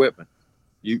of equipment.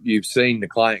 You've seen the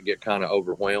client get kind of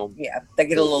overwhelmed. Yeah, they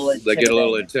get a little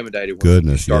intimidated when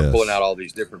you start pulling out all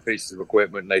these different pieces of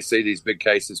equipment, and they see these big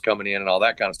cases coming in and all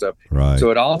that kind of stuff. Right.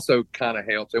 So it also kind of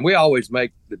helps, and we always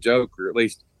make the joke, or at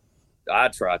least I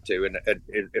try to. And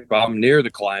if I'm near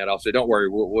the client, I'll say, "Don't worry,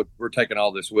 we're taking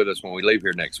all this with us when we leave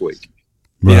here next week."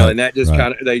 You know, and that just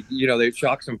kind of they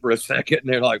shocks them for a second, and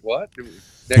they're like, "What?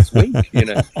 Next week?" You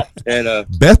know. And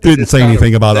Beth didn't say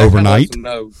anything about overnight.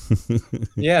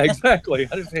 Yeah, exactly.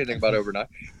 I didn't say anything about overnight.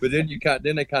 But then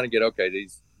they kind of get, okay,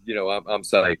 these, you know, I'm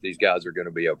safe. These guys are going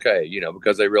to be okay. You know,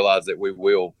 because they realize that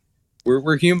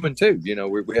we're human too. You know,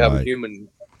 we have a human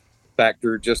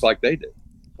factor just like they do.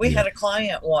 We had a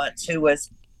client once who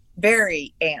was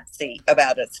very antsy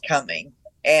about us coming,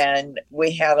 and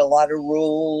we had a lot of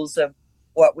rules of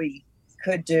what we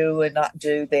could do and not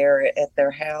do there at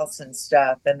their house and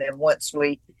stuff. And then once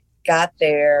we got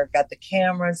there, got the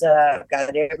cameras up,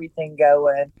 got everything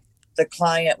going, the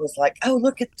client was like, "Oh,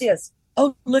 look at this.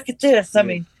 Oh, look at this." I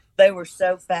mean, they were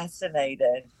so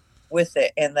fascinated with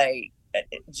it, and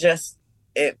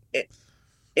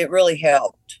it really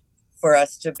helped for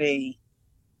us to be,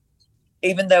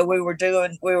 even though we were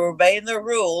obeying the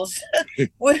rules,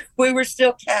 we were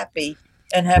still CAPI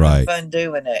and having fun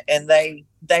doing it. And they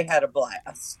had a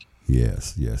blast.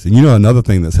 Yes. And you know, another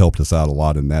thing that's helped us out a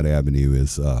lot in that avenue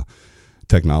is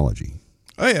technology.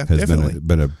 Oh yeah, has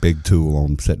been a big tool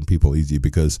on setting people easy,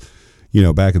 because, you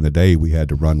know, back in the day we had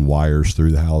to run wires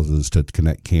through the houses to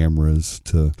connect cameras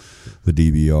to the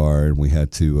DVR, and we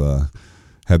had to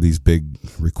have these big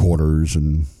recorders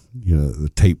and, you know, the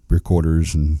tape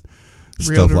recorders and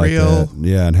stuff like that.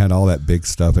 Yeah, and had all that big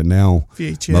stuff. And now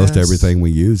VHS. Most everything we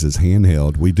use is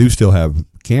handheld. We do still have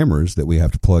cameras that we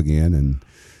have to plug in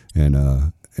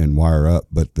and wire up,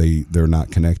 but they're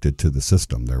not connected to the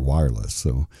system. They're wireless.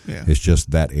 So it's just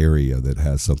that area that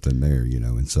has something there, you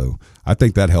know. And so I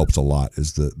think that helps a lot,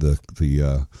 is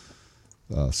the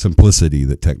simplicity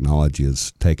that technology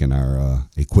has taken our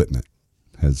equipment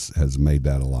has made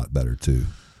that a lot better too.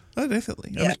 Oh,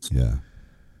 definitely. Yeah.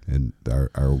 And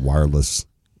our wireless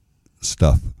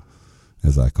stuff,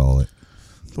 as I call it.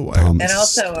 And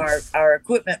also our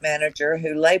equipment manager,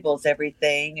 who labels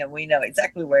everything, and we know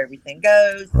exactly where everything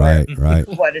goes. Right.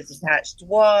 What is attached to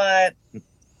what.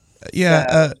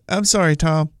 Yeah, I'm sorry,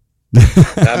 Tom.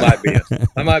 I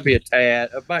might be a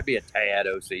tad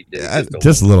OCD.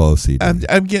 Just a little OCD.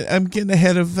 I'm getting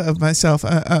ahead of myself.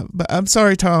 But I'm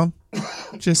sorry, Tom.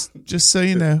 Just so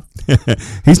you know.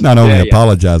 He's not only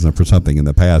apologizing for something in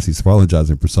the past, he's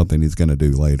apologizing for something he's going to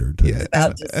do later too. Yeah,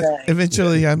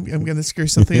 eventually I'm going to screw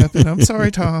something up, and I'm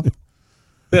sorry, Tom.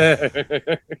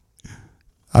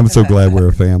 I'm so glad we're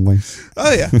a family.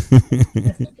 Oh yeah.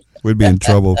 We'd be in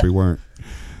trouble if we weren't.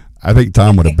 I think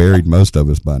Tom would have buried most of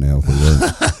us by now if we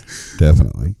weren't.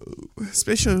 Definitely.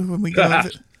 Especially when we go over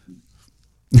it.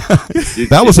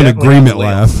 That was an agreement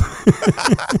laugh.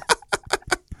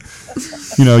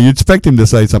 You know, you expect him to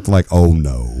say something like, "Oh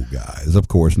no, guys, of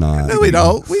course not." No, we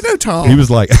don't. We know Tom. He was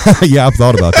like, "Yeah, I've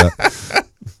thought about that."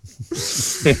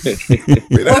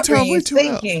 We know what Tom were you way too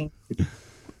thinking? Well.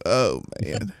 Oh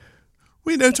man,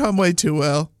 we know Tom way too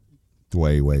well.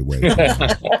 Way.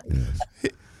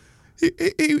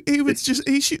 He would just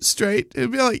shoot straight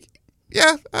and be like,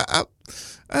 "Yeah,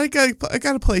 I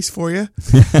got a place for you."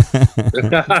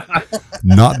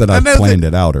 Not that I've planned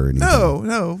it out or anything.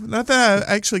 No, not that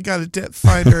I actually got a depth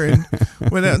finder and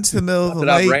went out into the middle of the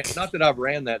lake. Not that I've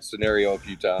ran that scenario a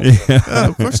few times. Oh,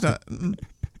 of course not.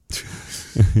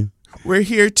 We're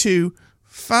here to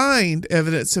find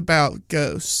evidence about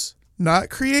ghosts, not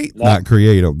create. Not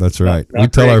create them. That's right. Not We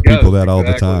tell our create people ghosts. that all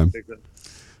the Exactly. time.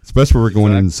 Especially when we're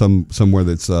going in somewhere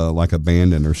that's like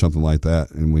abandoned or something like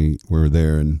that, and we're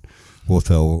there, and we'll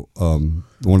tell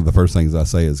one of the first things I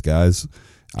say is, guys,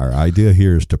 our idea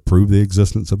here is to prove the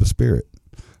existence of a spirit,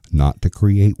 not to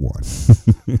create one.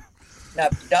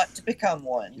 Not to become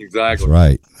one.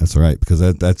 Exactly. That's right. Because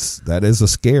that is a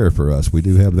scare for us. We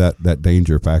do have that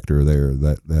danger factor there.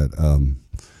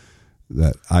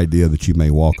 That idea that you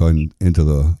may walk into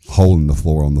the hole in the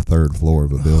floor on the third floor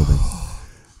of a building.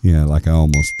 Yeah, like I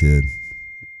almost did.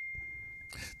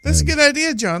 That's a good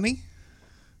idea, Johnny.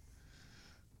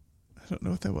 I don't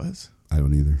know what that was. I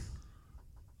don't either.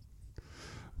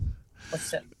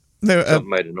 What's that? No, Something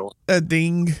made a noise. a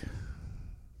ding.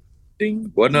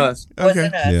 Ding. Wasn't us. Okay.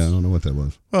 Wasn't us. Yeah, I don't know what that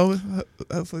was. Well,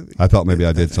 hopefully I thought maybe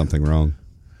I did something wrong.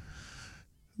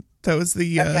 that was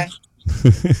the. Okay.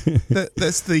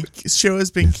 That's the show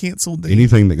has been canceled. Ding.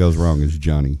 Anything that goes wrong is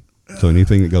Johnny. So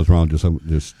anything that goes wrong, just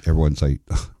everyone say,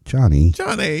 Johnny.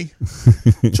 Johnny.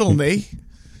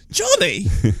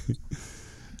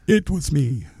 It was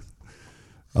me.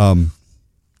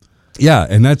 Yeah,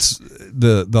 and that's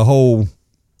the whole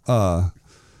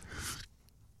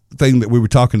thing that we were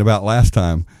talking about last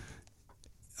time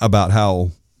about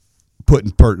how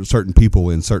putting certain people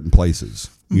in certain places,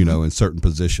 in certain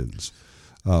positions.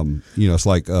 It's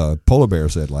like Polar Bear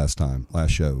said last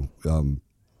show.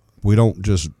 We don't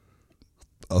just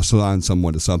assign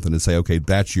someone to something and say, okay,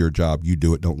 that's your job. You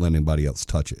do it. Don't let anybody else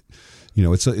touch it.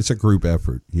 It's a group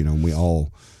effort, and we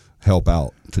all help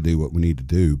out to do what we need to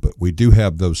do, but we do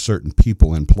have those certain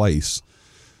people in place.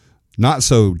 Not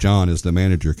so John, as the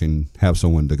manager, can have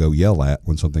someone to go yell at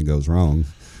when something goes wrong,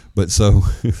 but so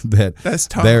that's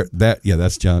Tom.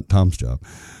 That's Tom's job.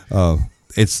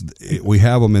 We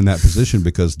have them in that position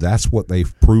because that's what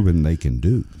they've proven they can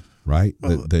do, right?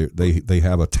 They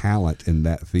have a talent in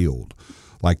that field.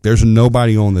 Like, there's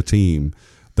nobody on the team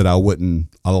that I wouldn't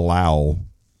allow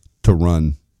to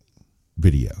run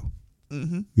video.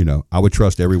 Mm-hmm. I would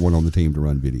trust everyone on the team to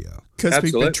run video. Because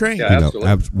we've been trained. Yeah, absolutely.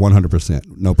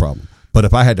 100%, no problem. But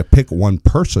if I had to pick one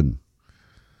person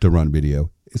to run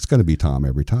video, it's going to be Tom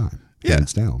every time,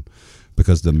 hands down,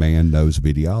 because the man knows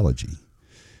videology,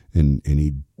 and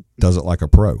he does it like a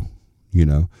pro.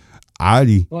 Thank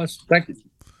you.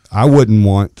 I wouldn't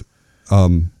want.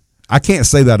 I can't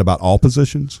say that about all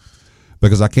positions,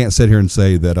 because I can't sit here and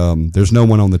say that there's no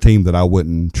one on the team that I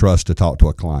wouldn't trust to talk to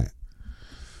a client,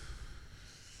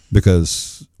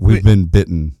 because we've been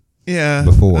bitten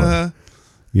before,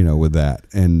 with that.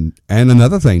 And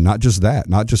another thing, not just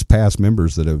past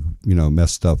members that have,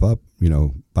 messed stuff up,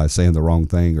 by saying the wrong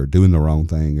thing or doing the wrong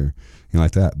thing or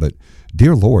like that. But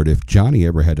dear Lord, if Johnny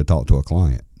ever had to talk to a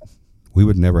client, we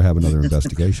would never have another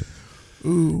investigation.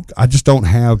 Ooh. I just don't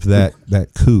have that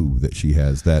coup that she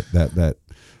has, that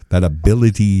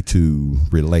ability to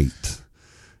relate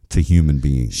to human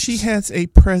beings. She has a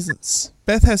presence.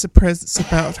 Beth has a presence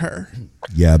about her.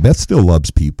 Yeah, Beth still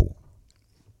loves people.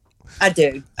 I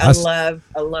do. I love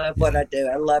what I do.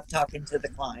 I love talking to the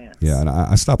clients. Yeah, and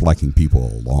I stopped liking people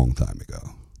a long time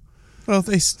ago. Well,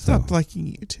 they stopped liking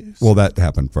you too. Well, that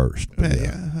happened first. But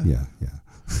yeah.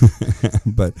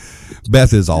 But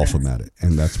Beth is awesome at it,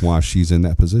 and that's why she's in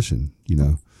that position.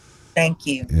 Thank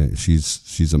you.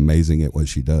 She's amazing at what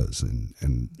she does,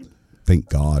 and thank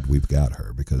God we've got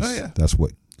her, because that's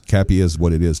what CAPI is,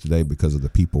 what it is today, because of the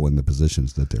people and the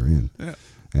positions that they're in,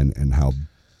 and how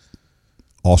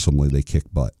awesomely they kick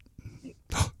butt.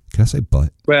 Can I say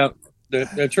butt? Well,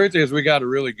 the truth is, we got a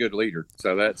really good leader,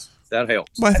 so that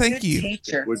helps. Why, thank you.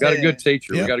 We've got a good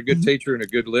teacher. Yep. We got a good teacher and a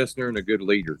good listener and a good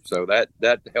leader, so that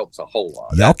helps a whole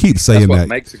lot. Y'all keep saying that's what that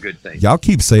makes a good team. Y'all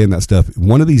keep saying that stuff.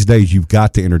 One of these days, you've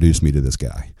got to introduce me to this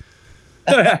guy.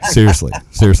 Seriously,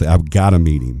 I've got to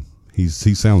meet him. He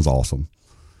sounds awesome.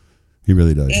 He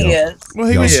really does. He is. Well,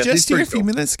 he was He's just here a pretty few cool.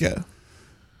 minutes ago.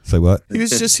 Say what? He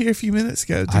was just here a few minutes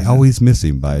ago. I always miss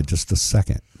him by just a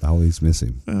second. I always miss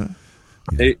him.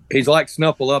 He's like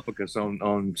Snuffleupagus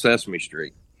on Sesame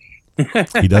Street.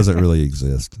 He doesn't really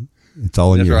exist. It's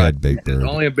all in That's your right. head, Big Bird. It's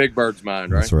only a Big Bird's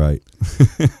mind, right? That's right.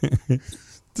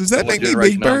 Does that make me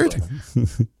generation Big Bird?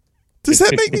 Does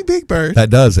that make me Big Bird? That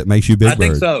does. It makes you Big I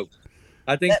think Bird. so.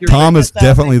 I think you're Tom is That's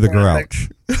definitely the Big Bird.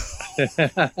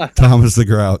 Grouch. Tom is the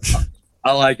Grouch.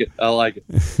 I like it.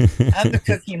 I'm the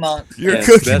Cookie Monster. You're a Yes,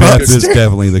 cookie that's Beth monster. is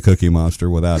definitely the Cookie Monster,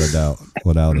 without a doubt.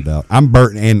 Without a doubt. I'm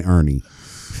Bert and Ernie.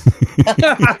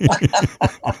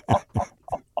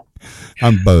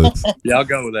 I'm both. Yeah, I'll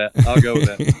go with that.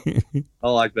 I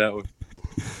like that one.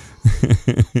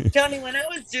 Johnny, when I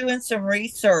was doing some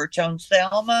research on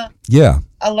Selma, Yeah.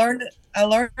 I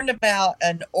learned about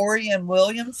an Orion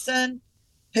Williamson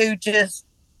who just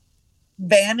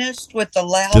vanished with the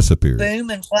loud Disappeared. boom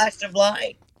and flash of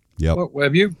light. Yep. Well,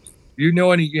 have you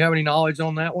know any? You have any knowledge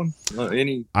on that one?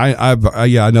 Any?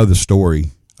 I know the story.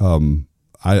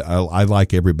 I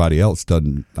like everybody else.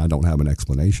 I don't have an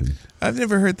explanation. I've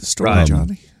never heard the story, Right.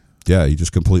 Johnny. Yeah, he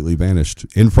just completely vanished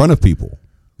in front of people.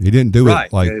 He didn't do Right,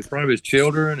 it like in front of his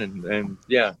children, and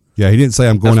yeah. Yeah, he didn't say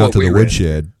I'm going That's out to what the we read.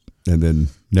 woodshed and then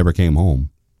never came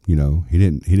home. You know, he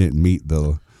didn't meet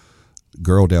the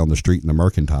girl down the street in the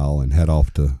Mercantile and head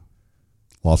off to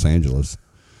Los Angeles.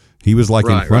 He was like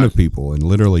in Right, front right. of people and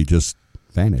literally just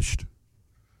vanished.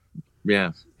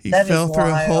 Yeah, He That fell is through a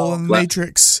wild. hole in the Well-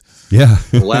 Matrix. Yeah.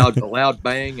 a loud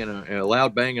bang and a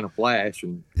loud bang and a flash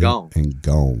and gone. And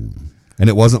gone. And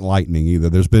it wasn't lightning either.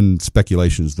 There's been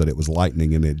speculations that it was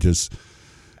lightning and it just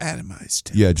Atomized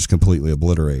him. just completely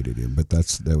obliterated him. But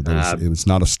it was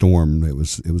not a storm. It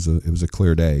was a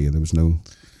clear day and there was no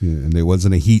and there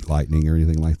wasn't a heat lightning or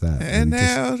anything like that. And he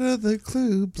just- out of the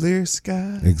clear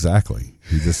sky. exactly.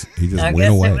 He just I went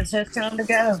guess away. it was his time to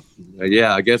go.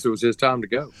 Yeah, I guess it was his time to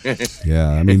go Yeah,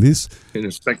 I mean these in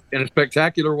a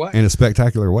spectacular way. in a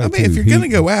spectacular way. I mean, too. if you're going to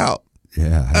go out,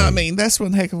 yeah, I hey, mean, that's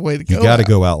one heck of a way to go. you got to out.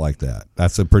 go out like that.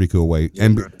 That's a pretty cool way,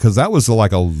 and because that was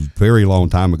like a very long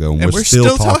time ago, and, we're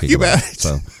still talking about it.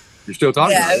 So You're still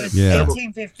talking Yeah, about it was Yeah.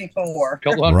 1854.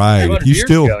 Couple hundred, Right. 200 If you years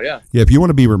still- ago, yeah. yeah, if you want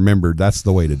to be remembered, that's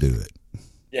the way to do it.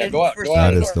 Yeah, go out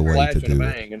That and is the way flash to and a do it.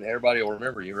 bang, and everybody will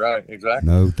remember you. Right? Exactly.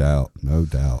 No doubt, no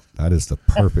doubt. That is the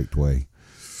perfect way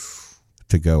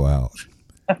to go out.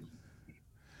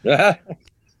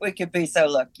 We could be so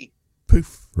lucky.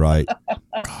 Poof. Right.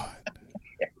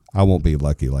 I won't be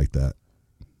lucky like that.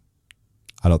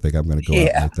 I don't think I'm going to go out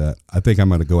Yeah. like that. I think I'm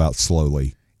going to go out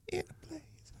slowly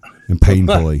and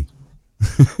painfully.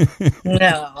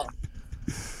 No.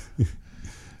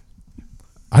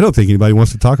 I don't think anybody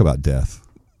wants to talk about death,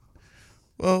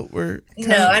 Well, we're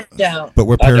No, I don't. but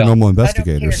we're I don't. paranormal care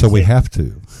investigators, so we to. have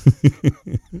to.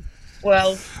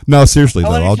 Well, No, seriously I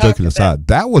though, wanna all talk joking about- aside,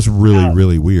 that was really,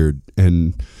 really weird.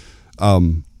 And,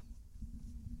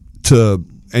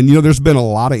 there's been a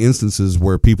lot of instances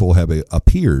where people have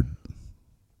appeared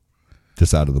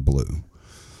just out of the blue.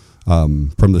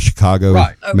 From the Chicago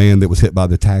Right. man that was hit by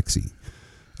the taxi,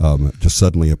 just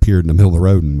suddenly appeared in the middle of the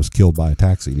road and was killed by a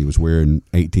taxi. And he was wearing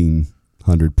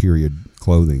 1800 period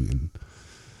clothing, and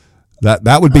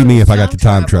that would be me if I got to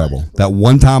time travel. That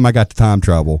one time I got to time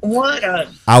travel, what a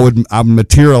I'd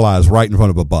materialize right in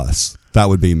front of a bus. That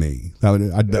would be me. Or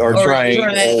train.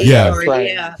 Yeah. or-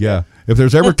 yeah. Yeah. If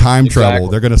there's ever time travel,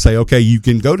 Exactly. they're going to say, okay, you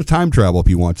can go to time travel if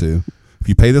you want to. If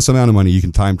you pay this amount of money, you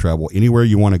can time travel anywhere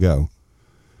you want to go.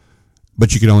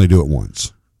 But you can only do it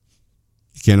once.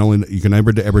 You can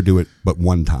never ever do it but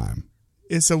one time.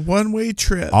 it's a one-way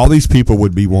trip. All these people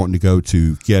would be wanting to go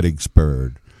to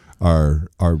Gettysburg or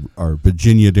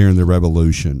Virginia during the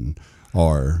Revolution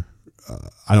or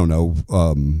I don't know,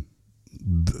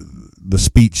 the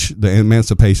speech, the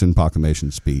Emancipation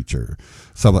Proclamation speech or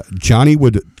something. Johnny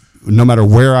would, no matter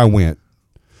where I went,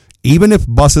 even if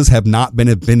buses have not been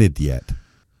invented yet,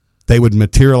 they would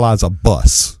materialize a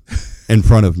bus in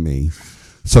front of me.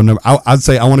 So I'd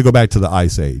say I want to go back to the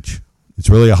Ice Age. It's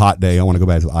really a hot day. I want to go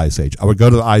back to the Ice Age. I would go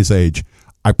to the Ice Age.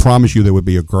 I promise you there would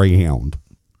be a Greyhound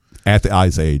at the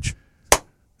Ice Age.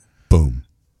 Boom.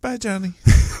 Bye, Johnny.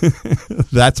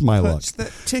 That's my luck. Punch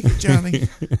that ticket, Johnny.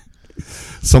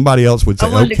 Somebody else would say, I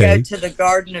wanted okay. to go to the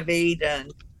Garden of Eden,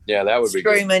 Yeah, that would be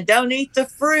good. screaming, "Don't eat the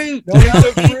fruit! Don't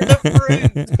eat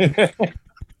the fruit!"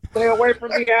 Stay away from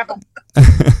the apple.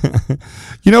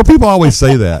 People always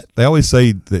say that. They always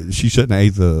say that she shouldn't have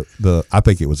ate the I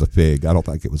think it was a fig. I don't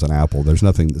think it was an apple. There's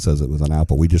nothing that says it was an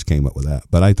apple. We just came up with that.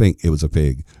 But I think it was a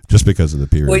fig just because of the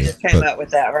period. We just came up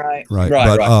with that, right? Right. Right,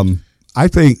 But right. I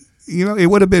think, it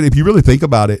would have been, if you really think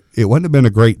about it, it wouldn't have been a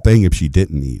great thing if she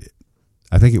didn't eat it.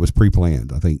 I think it was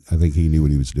pre-planned. I think he knew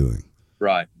what he was doing.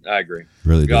 Right, I agree.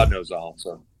 Really God did. knows all.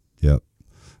 So Yep.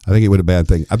 I think it would have been a bad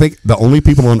thing. I think the only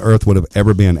people on earth would have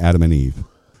ever been Adam and Eve.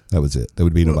 That was it. There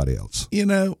would be nobody else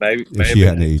maybe if she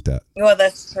hadn't eaten that. Well,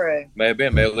 that's true. may have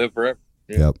been, may have lived forever.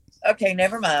 Yeah. Yep. Okay,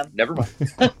 never mind. Never mind.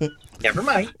 Never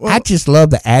mind. Well- I just love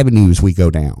the avenues we go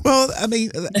down. Well, I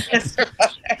mean,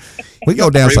 We go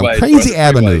down some Freeways, crazy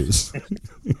brother, avenues.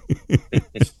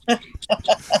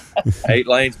 8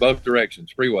 lanes, both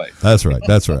directions, freeway. That's right.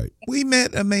 That's right. we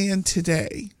met a man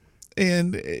today,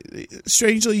 and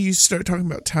strangely, you start talking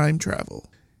about time travel.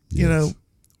 You know,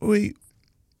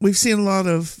 we've seen a lot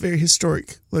of very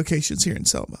historic locations here in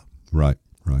Selma. Right.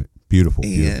 Right. Beautiful.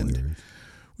 And- Beautiful area.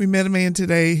 We met a man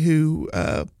today who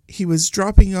he was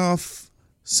dropping off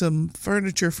some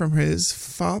furniture from his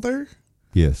father.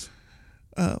 Yes.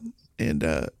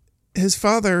 And his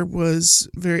father was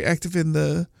very active in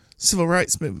the civil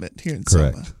rights movement here in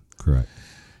Correct. Selma. Correct.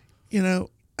 You know,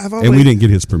 I've always... And we didn't get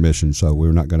his permission, so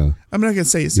we're not going to... I'm not going to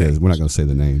say his Yeah, name. we're not going to say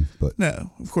the name, but...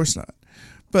 No, of course not.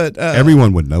 But...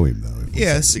 everyone would know him, though.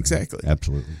 Yes, exactly.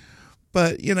 Absolutely.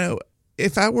 But, you know,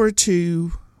 if I were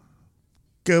to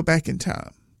go back in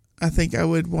time, I think I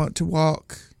would want to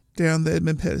walk down the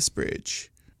Edmund Pettus Bridge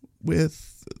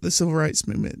with the civil rights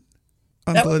movement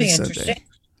on That would Bloody be Sunday. interesting.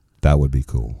 That would be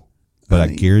cool. But I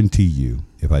mean- guarantee you,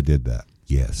 if I did that,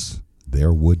 yes,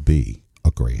 there would be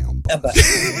a Greyhound bus.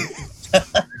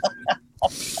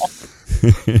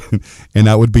 And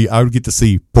I would get to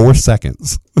see 4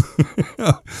 seconds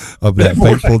of that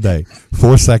fateful day.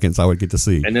 4 seconds I would get to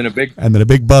see. And then a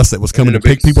big bus that was coming to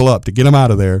pick people up to get them out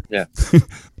of there. Yeah.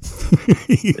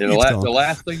 It's gone. The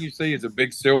last thing you see is a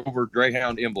big silver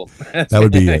Greyhound emblem. That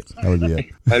would be it. That would be it.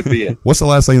 That'd be it. What's the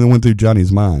last thing that went through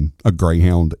Johnny's mind? A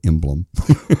Greyhound emblem.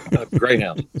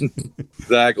 Greyhound.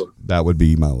 Exactly. That would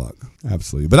be my luck.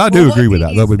 Absolutely. But I do Well, what agree with do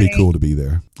that. you That would be think- cool to be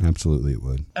there. Absolutely, it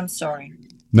would. I'm sorry.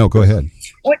 No, go ahead.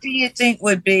 What do you think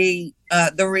would be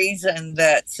the reason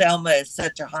that Selma is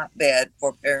such a hotbed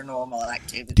for paranormal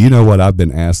activity? Do you know what? I've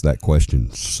been asked that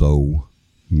question so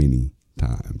many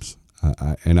times.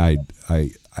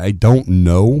 I don't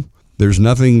know. There's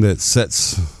nothing that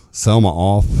sets Selma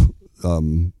off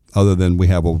other than we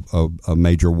have a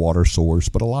major water source,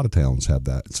 but a lot of towns have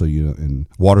that. So, you know, and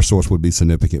water source would be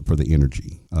significant for the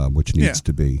energy, which needs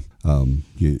to be.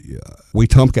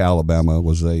 Wetumpka, Alabama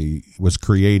was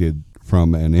created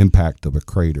from an impact of a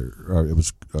crater, or it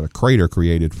was a crater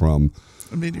created from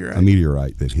A meteorite. a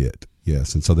meteorite that hit.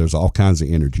 Yes, and so there's all kinds of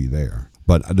energy there.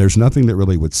 But there's nothing that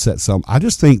really would set some. I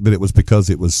just think that it was because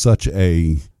it was such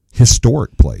a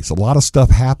historic place. A lot of stuff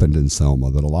happened in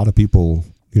Selma that a lot of people,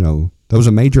 you know, there was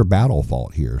a major battle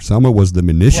fought here. Selma was the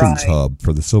munitions Right. hub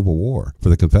for the Civil War, for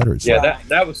the Confederacy. Yeah,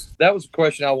 that was a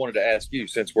question I wanted to ask you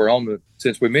since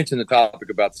we mentioned the topic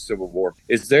about the Civil War.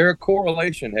 Is there a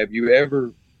correlation? Have you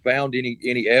ever found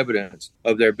any evidence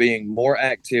of there being more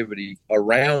activity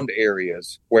around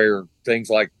areas where things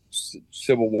like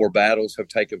Civil War battles have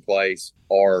taken place,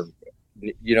 or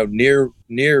you know,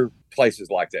 near places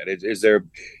like that?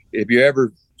 Have you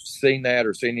ever seen that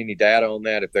or seen any data on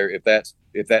that?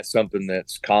 If that's something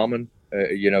that's common,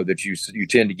 you know, that you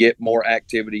tend to get more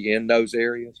activity in those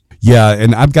areas. Yeah,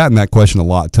 and I've gotten that question a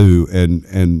lot too,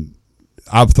 and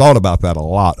I've thought about that a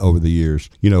lot over the years.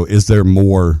 You know, is there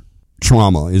more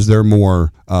trauma? Is there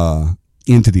more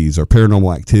entities or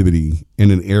paranormal activity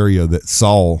in an area that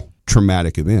saw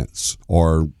traumatic events,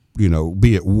 or, you know,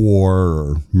 be it war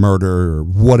or murder or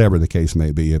whatever the case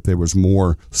may be? If there was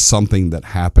more something that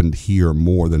happened here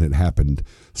more than it happened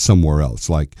somewhere else,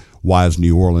 like why is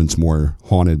New Orleans more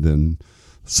haunted than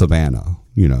Savannah,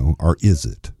 you know, or is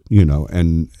it, you know?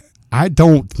 And I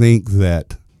don't think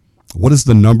that, what is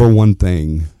the number one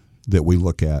thing that we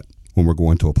look at when we're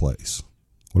going to a place?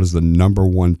 What is the number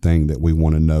one thing that we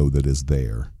want to know that is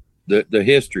there? The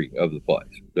history of the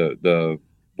place,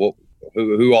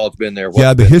 who all's been there.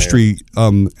 Yeah, the history,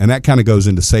 and that kind of goes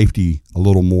into safety a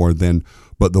little more than,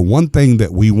 but the one thing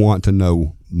that we want to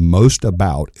know most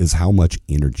about is how much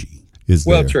energy is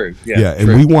there. Well, true. Yeah, and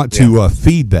true. we want to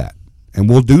feed that. And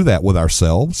we'll do that with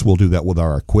ourselves. We'll do that with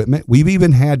our equipment. We've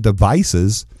even had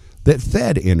devices that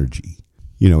fed energy,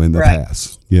 you know, in the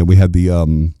past. Yeah, we had the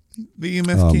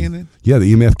EMF cannon. Yeah,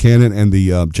 the EMF cannon and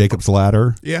the Jacob's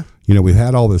ladder. Yeah. You know, we've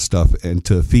had all this stuff and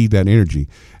to feed that energy.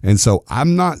 And so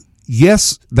I'm not,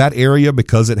 yes, that area,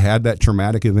 because it had that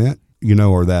traumatic event, you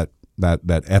know, or that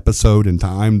episode in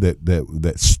time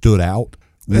that stood out.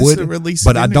 That's the release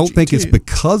but of I don't energy, think it's too.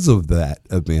 because of that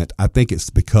event. I think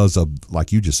it's because of,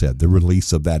 like you just said, the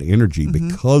release of that energy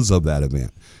because of that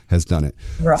event has done it.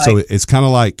 Right. So it's kind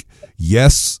of like,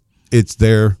 yes, it's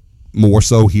there more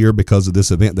so here because of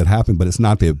this event that happened, but it's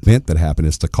not the event that happened.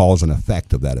 It's the cause and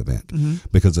effect of that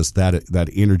event because it's that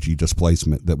energy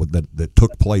displacement that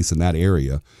took place in that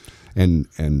area, and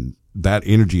that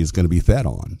energy is going to be fed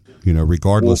on, you know,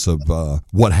 regardless of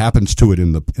what happens to it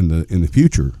in the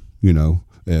future, you know.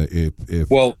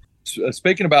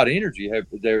 Speaking about energy,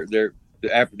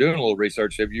 after doing a little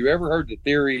research, have you ever heard the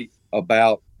theory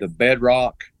about the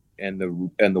bedrock and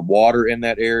the water in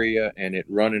that area and it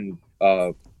running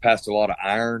past a lot of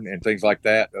iron and things like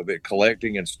that, of it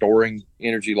collecting and storing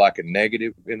energy like a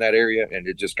negative in that area, and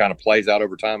it just kind of plays out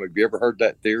over time? Have you ever heard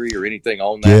that theory or anything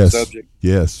on that subject?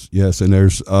 Yes. And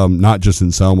there's not just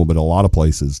in Selma, but a lot of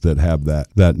places that have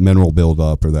that mineral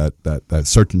buildup or that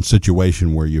certain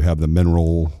situation where you have the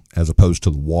mineral as opposed to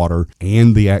the water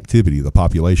and the activity, the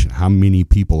population. How many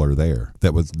people are there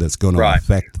that's going to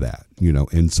affect that,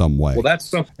 in some way? Well, that's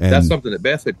something that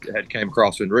Beth had came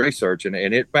across in research, and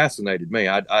it fascinated me.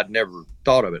 I'd never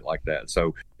thought of it like that.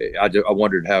 So I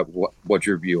wondered what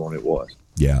your view on it was.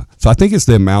 Yeah. So I think it's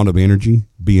the amount of energy,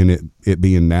 being it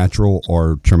being natural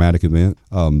or traumatic event,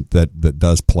 that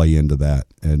does play into that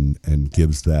and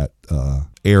gives that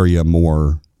area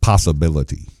more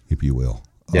possibility, if you will.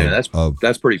 Yeah,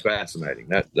 that's pretty fascinating.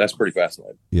 That's pretty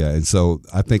fascinating. Yeah, and so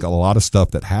I think a lot of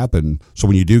stuff that happened. So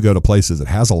when you do go to places that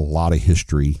has a lot of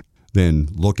history, then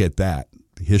look at that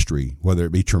history, whether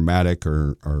it be traumatic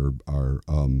or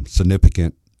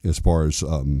significant, as far as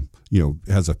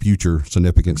has a future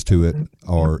significance to it,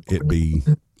 or it be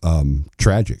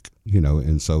tragic,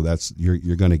 and so that's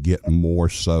you're going to get more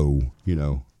so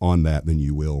on that than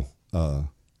you will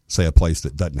say a place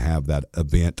that doesn't have that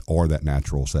event or that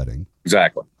natural setting.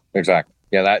 Exactly.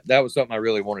 Yeah, that was something I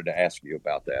really wanted to ask you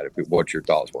about that. What your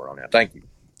thoughts were on that. Thank you.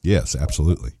 Yes,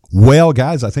 absolutely. Well,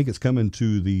 guys, I think it's coming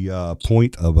to the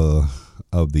point of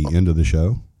the end of the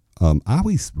show. I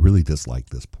always really dislike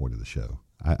this point of the show.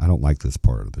 I don't like this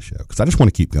part of the show because I just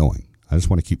want to keep going. I just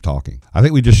want to keep talking. I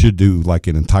think we just should do like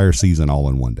an entire season all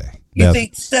in one day. You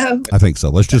think so? I think so.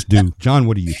 Let's just do, John,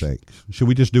 what do you think? Should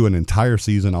we just do an entire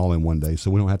season all in one day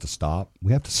so we don't have to stop?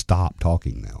 We have to stop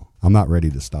talking now. I'm not ready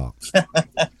to stop.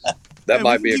 That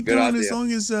might be a good idea. As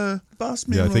long as Boss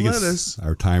Man will let us.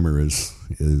 Our timer is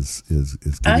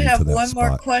getting I have to that one spot.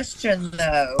 more question,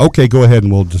 though. Okay, go ahead,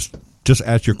 and we'll just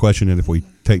ask your question, and if we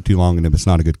take too long and if it's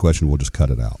not a good question, we'll just cut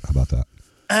it out. How about that?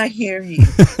 I hear you.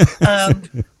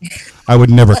 I would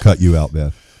never cut you out,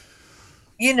 Beth.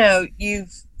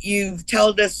 You've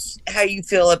told us how you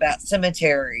feel about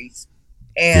cemeteries,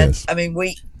 and yes. I mean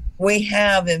we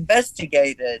have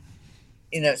investigated,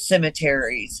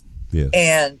 cemeteries. Yes.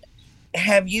 And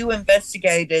have you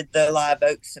investigated the Live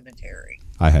Oak Cemetery?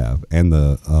 I have, and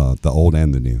the old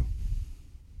and the new.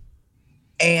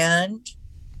 And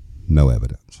no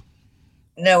evidence.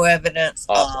 No evidence.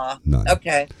 None.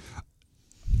 Okay.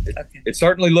 It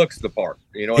certainly looks the part.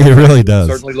 It really does.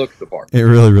 It certainly looks the part. It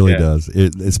really, really does.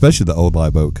 Especially the old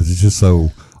Live Oak, because it's just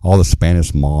so all the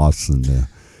Spanish moss and the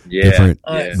different,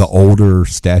 the older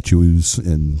statues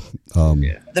and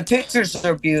the pictures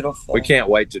are beautiful. We can't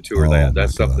wait to tour that.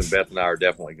 That's something Beth and I are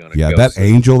definitely going to. Yeah, that see.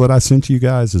 Angel that I sent you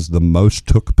guys is the most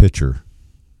took picture.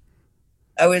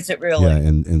 Oh, is it really? Yeah,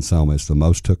 in Selma, it's the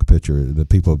most took picture.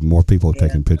 More people have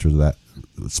taken pictures of that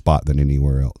spot than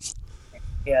anywhere else.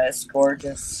 Yeah, it's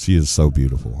gorgeous. She is so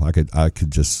beautiful. I could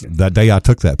just that day I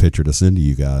took that picture to send to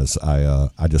you guys.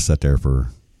 I just sat there for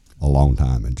a long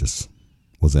time and just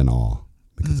was in awe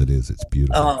because it's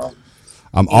beautiful. Oh,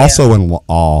 I'm also in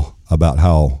awe about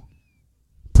how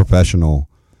professional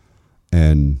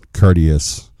and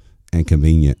courteous and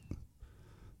convenient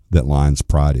that Lions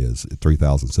Pride is at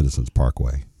 3000 Citizens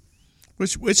Parkway.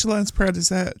 Which Lions Pride is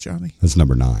that, Johnny? That's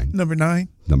number 9. Number 9?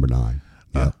 Number 9.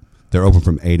 Yeah. They're open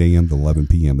from 8 a.m. to 11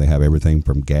 p.m. They have everything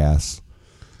from gas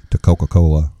to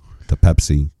Coca-Cola to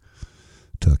Pepsi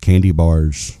to candy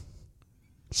bars,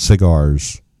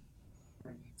 cigars,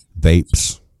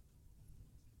 vapes,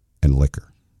 and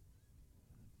liquor.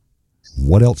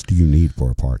 What else do you need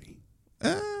for a party?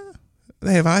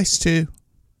 They have ice, too.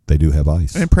 They do have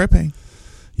ice. And propane.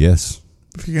 Yes.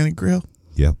 If you're going to grill.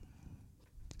 Yep.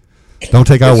 Don't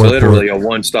take our word for it. It's literally a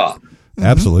one-stop.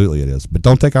 Absolutely it is. But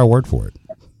don't take our word for it.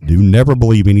 Do never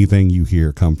believe anything you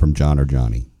hear come from John or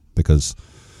Johnny because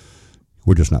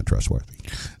we're just not trustworthy.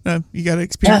 No, you got to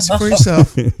experience it for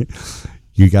yourself.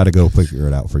 You got to go figure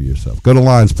it out for yourself. Go to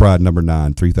Lions Pride, number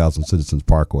 9, 3000 Citizens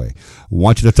Parkway. I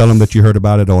want you to tell them that you heard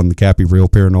about it on the CAPI Real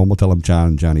Paranormal. Tell them John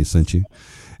and Johnny sent you.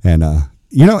 And, I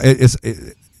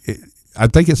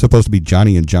think it's supposed to be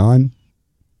Johnny and John,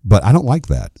 but I don't like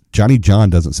that. Johnny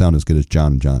John doesn't sound as good as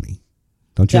John and Johnny.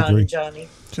 Don't you agree? John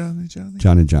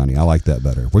and Johnny. I like that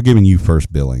better. We're giving you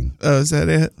first billing. Oh, is that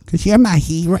it? Because you're my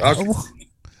hero. Okay.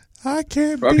 I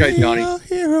can't be Johnny. a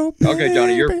hero, baby. Okay,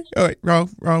 Johnny, you're... Oh, wait,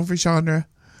 wrong for Chandra.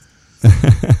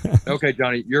 Okay,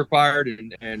 Johnny, you're fired,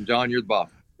 and John, you're the boss.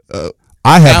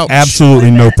 I have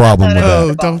absolutely no problem with that.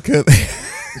 Oh, don't cut.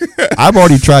 I've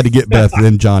already tried to get Beth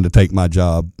and John to take my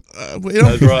job.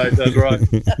 That's right.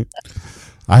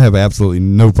 I have absolutely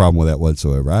no problem with that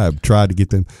whatsoever. I have tried to get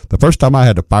them. The first time I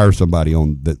had to fire somebody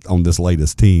on this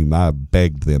latest team, I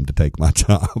begged them to take my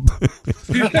job.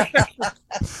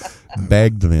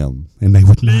 Begged them, and they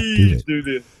would not do it. Do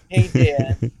this. He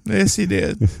did. Yes, he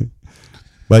did.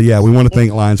 But yeah, we want to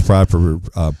thank Lions Pride for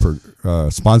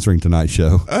sponsoring tonight's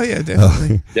show. Oh yeah,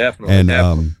 definitely. Definitely.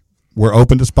 And we're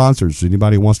open to sponsors.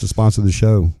 Anybody wants to sponsor the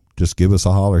show, just give us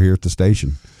a holler here at the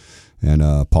station.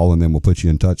 And Paul and them will put you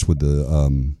in touch with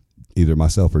the either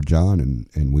myself or John,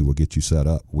 and we will get you set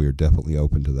up. We are definitely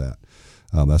open to that.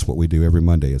 That's what we do every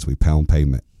Monday is we pound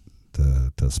pavement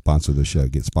to sponsor the show,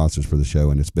 get sponsors for the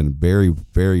show, and it's been very,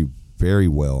 very, very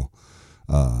well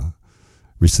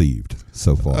received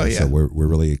so far. Oh, yeah. So we're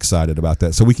really excited about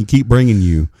that. So we can keep bringing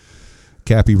you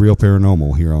CAPI Real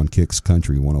Paranormal here on Kicks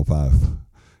Country 105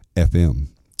 FM.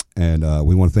 And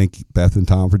we want to thank Beth and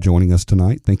Tom for joining us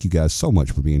tonight. Thank you guys so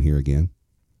much for being here again.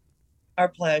 Our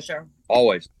pleasure.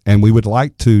 Always. And we would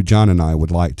like to, John and I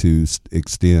would like to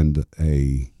extend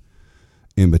a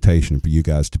invitation for you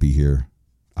guys to be here.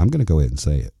 I'm going to go ahead and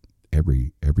say it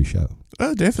every show.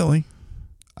 Oh, definitely.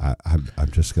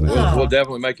 I'm just going to. We'll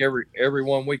definitely make every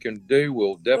one we can do.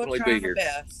 We'll definitely try be here.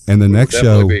 our best. And the next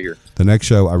show, be here.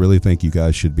 I really think you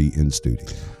guys should be in studio.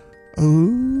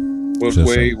 Oh,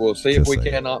 We'll see if we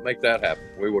saying. cannot make that happen.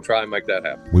 We will try and make that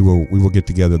happen. We will get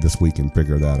together this week and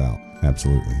figure that out.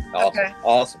 Absolutely. Awesome. Okay.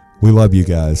 Awesome. We love you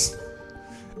guys.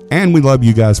 And we love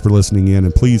you guys for listening in,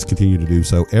 and please continue to do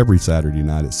so every Saturday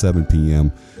night at 7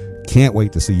 p.m. Can't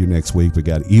wait to see you next week. We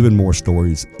got even more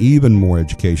stories, even more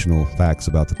educational facts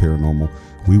about the paranormal.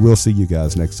 We will see you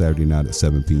guys next Saturday night at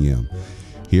 7 p.m.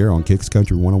 here on Kicks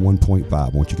Country 101.5. I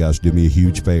want you guys to do me a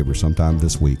huge favor sometime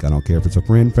this week. I don't care if it's a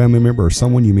friend, family member, or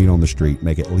someone you meet on the street.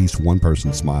 Make at least one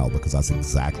person smile, because that's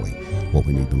exactly what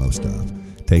we need the most of.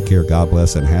 Take care, God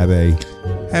bless, and have a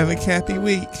CAPI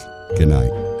week. good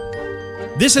night.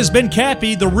 This has been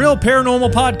CAPI, the Real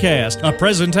Paranormal Podcast, a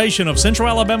presentation of Central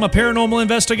Alabama Paranormal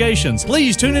Investigations.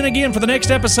 Please tune in again for the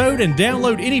next episode and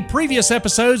download any previous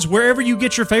episodes wherever you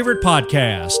get your favorite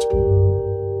podcast.